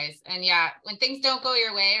advice, you guys. And yeah, when things don't go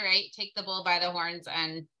your way, right, take the bull by the horns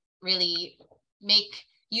and really make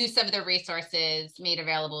use of the resources made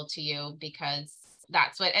available to you, because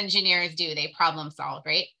that's what engineers do. They problem solve,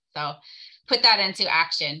 right? So put that into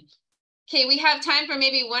action. Okay, we have time for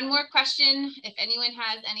maybe one more question. If anyone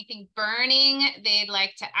has anything burning they'd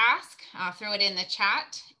like to ask, I'll throw it in the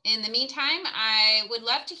chat. In the meantime, I would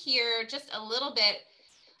love to hear just a little bit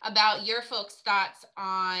about your folks' thoughts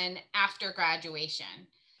on after graduation.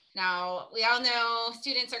 Now, we all know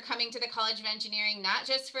students are coming to the College of Engineering not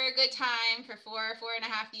just for a good time for 4.5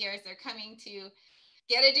 years. They're coming to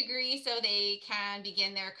get a degree so they can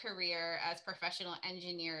begin their career as professional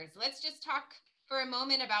engineers. Let's just talk for a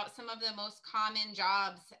moment about some of the most common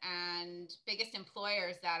jobs and biggest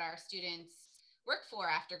employers that our students work for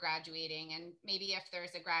after graduating. And maybe if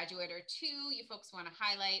there's a graduate or two you folks want to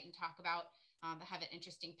highlight and talk about that have an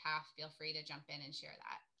interesting path, feel free to jump in and share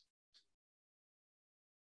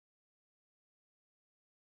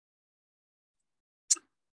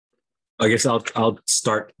I guess I'll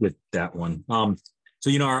start with that one.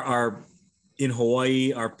 So our in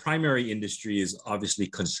Hawaii, our primary industry is obviously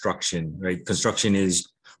construction, right? Construction is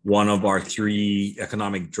one of our 3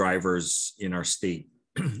 economic drivers in our state.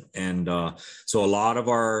 And so a lot of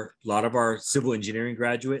our civil engineering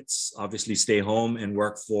graduates obviously stay home and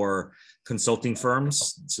work for consulting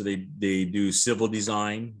firms. So they do civil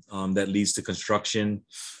design that leads to construction.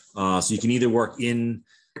 So you can either work in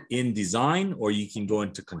design, or you can go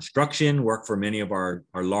into construction, work for many of our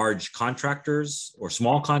large contractors or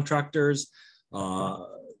small contractors.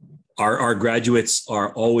 Our graduates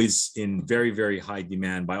are always in very, very high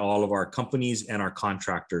demand by all of our companies and our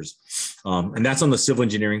contractors. And that's on the civil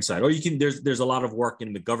engineering side. Or there's a lot of work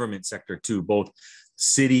in the government sector too, both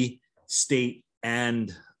city, state,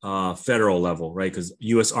 and federal level, right? Because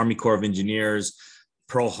U.S. Army Corps of Engineers,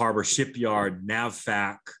 Pearl Harbor Shipyard,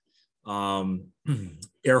 NAVFAC,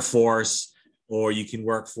 Air Force, or you can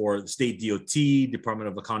work for the state DOT, Department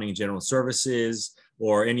of Accounting and General Services,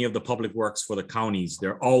 or any of the public works for the counties.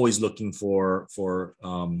 They're always looking for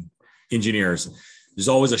engineers. There's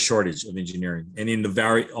always a shortage of engineering, and in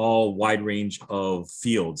the all wide range of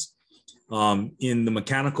fields. In the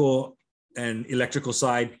mechanical and electrical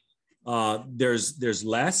side, there's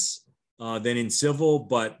less than in civil,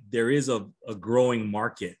 but there is a growing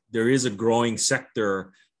market. There is a growing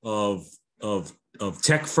sector of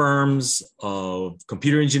tech firms, of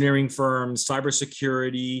computer engineering firms,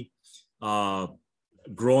 cybersecurity,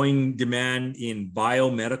 growing demand in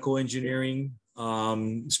biomedical engineering,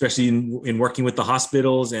 especially in working with the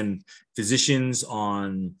hospitals and physicians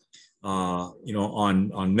on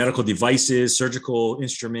medical devices, surgical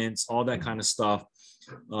instruments, all that kind of stuff.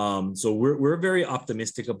 So we're very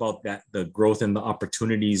optimistic about that, the growth and the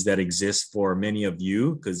opportunities that exist for many of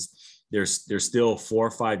you, because there's still 4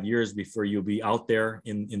 or 5 years before you'll be out there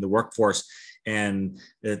in the workforce. And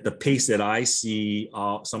the pace that I see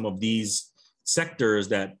some of these sectors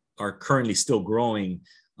that are currently still growing,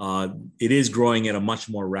 it is growing at a much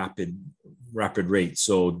more rapid rate.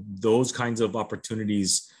 So those kinds of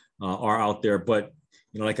opportunities are out there. But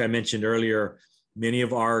like I mentioned earlier, many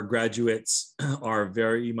of our graduates are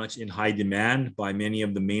very much in high demand by many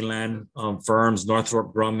of the mainland firms: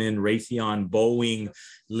 Northrop Grumman, Raytheon, Boeing,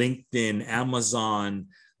 LinkedIn, Amazon,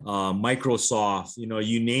 Microsoft,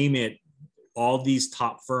 you name it. All these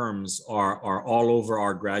top firms are all over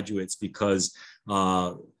our graduates, because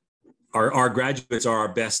our graduates are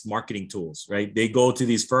our best marketing tools, right? They go to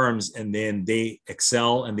these firms and then they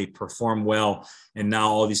excel and they perform well. And now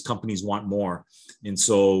all these companies want more. And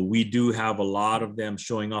so we do have a lot of them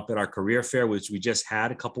showing up at our career fair, which we just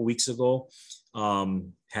had a couple of weeks ago.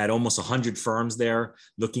 Had almost 100 firms there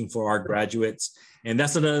looking for our graduates. And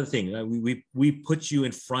that's another thing. We put you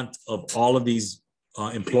in front of all of these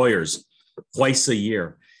employers twice a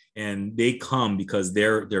year. and they come because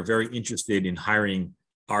they're very interested in hiring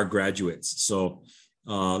our graduates. So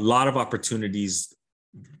a lot of opportunities,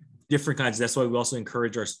 different kinds. That's why we also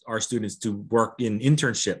encourage our students to work in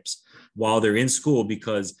internships while they're in school,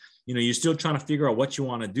 because you're still trying to figure out what you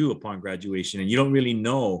want to do upon graduation, and you don't really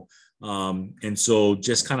know. And so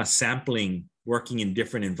just kind of sampling, working in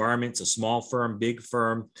different environments, a small firm, big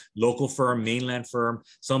firm, local firm, mainland firm.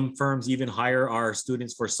 Some firms even hire our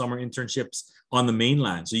students for summer internships on the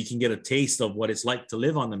mainland, so you can get a taste of what it's like to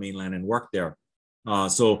live on the mainland and work there.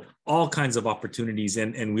 So all kinds of opportunities,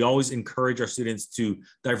 and we always encourage our students to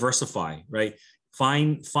diversify, right?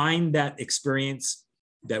 Find that experience,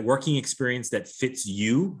 that working experience that fits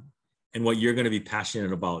you and what you're going to be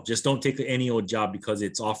passionate about. Just don't take any old job because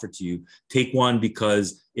it's offered to you. Take one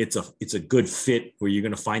because it's a good fit where you're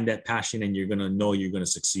going to find that passion and you're going to know you're going to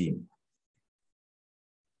succeed.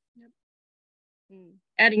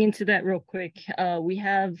 Adding into that real quick, we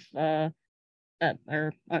have,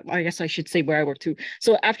 or I guess I should say where I work too.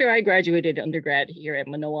 So after I graduated undergrad here at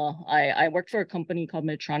Manoa, I worked for a company called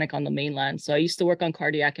Medtronic on the mainland. So I used to work on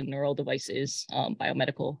cardiac and neural devices,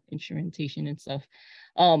 biomedical instrumentation and stuff.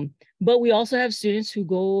 But we also have students who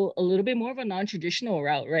go a little bit more of a non-traditional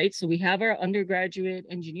route, right? So we have our undergraduate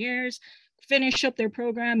engineers finish up their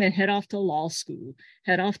program and head off to law school,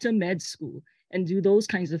 head off to med school, and do those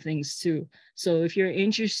kinds of things too. So if you're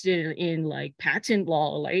interested in like patent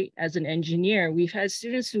law, right, as an engineer, we've had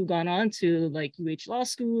students who've gone on to like UH Law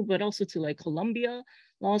School, but also to like Columbia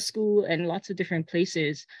Law School and lots of different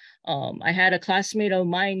places. I had a classmate of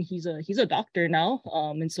mine, he's a doctor now.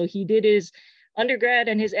 And so he did his undergrad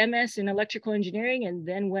and his MS in electrical engineering and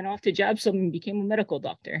then went off to JABSOM and became a medical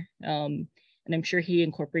doctor. And I'm sure he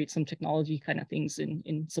incorporates some technology kind of things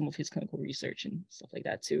in some of his clinical research and stuff like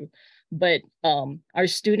that too. But our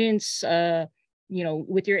students,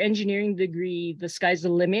 with your engineering degree, the sky's the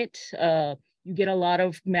limit. You get a lot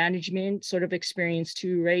of management sort of experience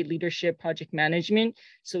too, right? Leadership, project management.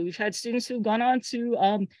 So we've had students who've gone on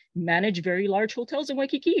to manage very large hotels in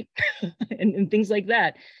Waikiki and things like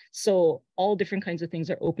that. So all different kinds of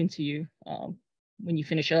things are open to you when you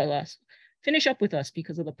finish up with us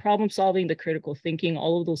because of the problem solving, the critical thinking,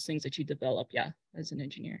 all of those things that you develop, as an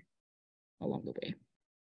engineer along the way.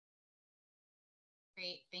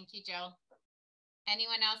 Great, thank you, Jill.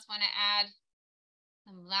 Anyone else want to add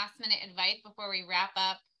some last minute advice before we wrap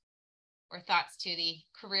up, or thoughts to the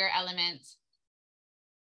career element?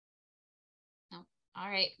 No. All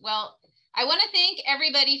right, well, I want to thank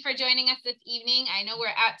everybody for joining us this evening. I know we're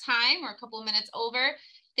at time, we're a couple of minutes over.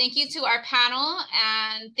 Thank you to our panel,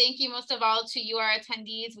 and thank you most of all to you, our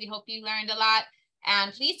attendees. We hope you learned a lot.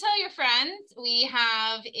 And please tell your friends, we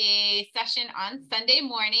have a session on Sunday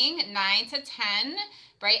morning, 9 to 10,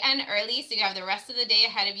 bright and early. So you have the rest of the day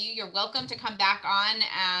ahead of you. You're welcome to come back on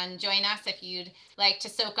and join us if you'd like to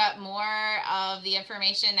soak up more of the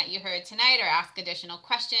information that you heard tonight or ask additional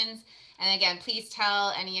questions. And again, please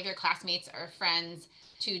tell any of your classmates or friends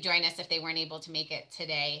to join us if they weren't able to make it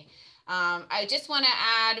today. I just want to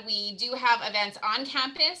add, we do have events on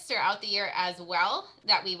campus throughout the year as well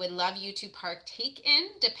that we would love you to partake in,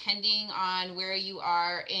 depending on where you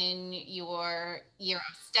are in your year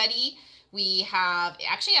of study. We have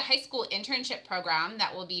actually a high school internship program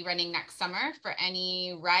that will be running next summer for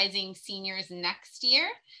any rising seniors next year.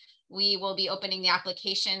 We will be opening the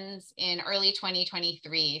applications in early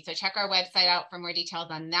 2023. So check our website out for more details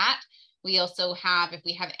on that. We also have, if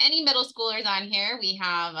we have any middle schoolers on here, we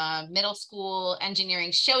have a middle school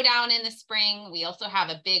engineering showdown in the spring. We also have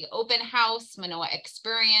a big open house, Manoa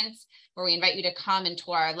Experience, where we invite you to come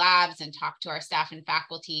into our labs and talk to our staff and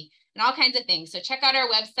faculty and all kinds of things. So check out our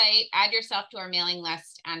website, add yourself to our mailing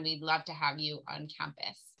list, and we'd love to have you on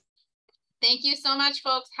campus. Thank you so much,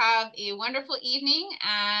 folks. Have a wonderful evening,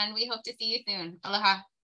 and we hope to see you soon. Aloha.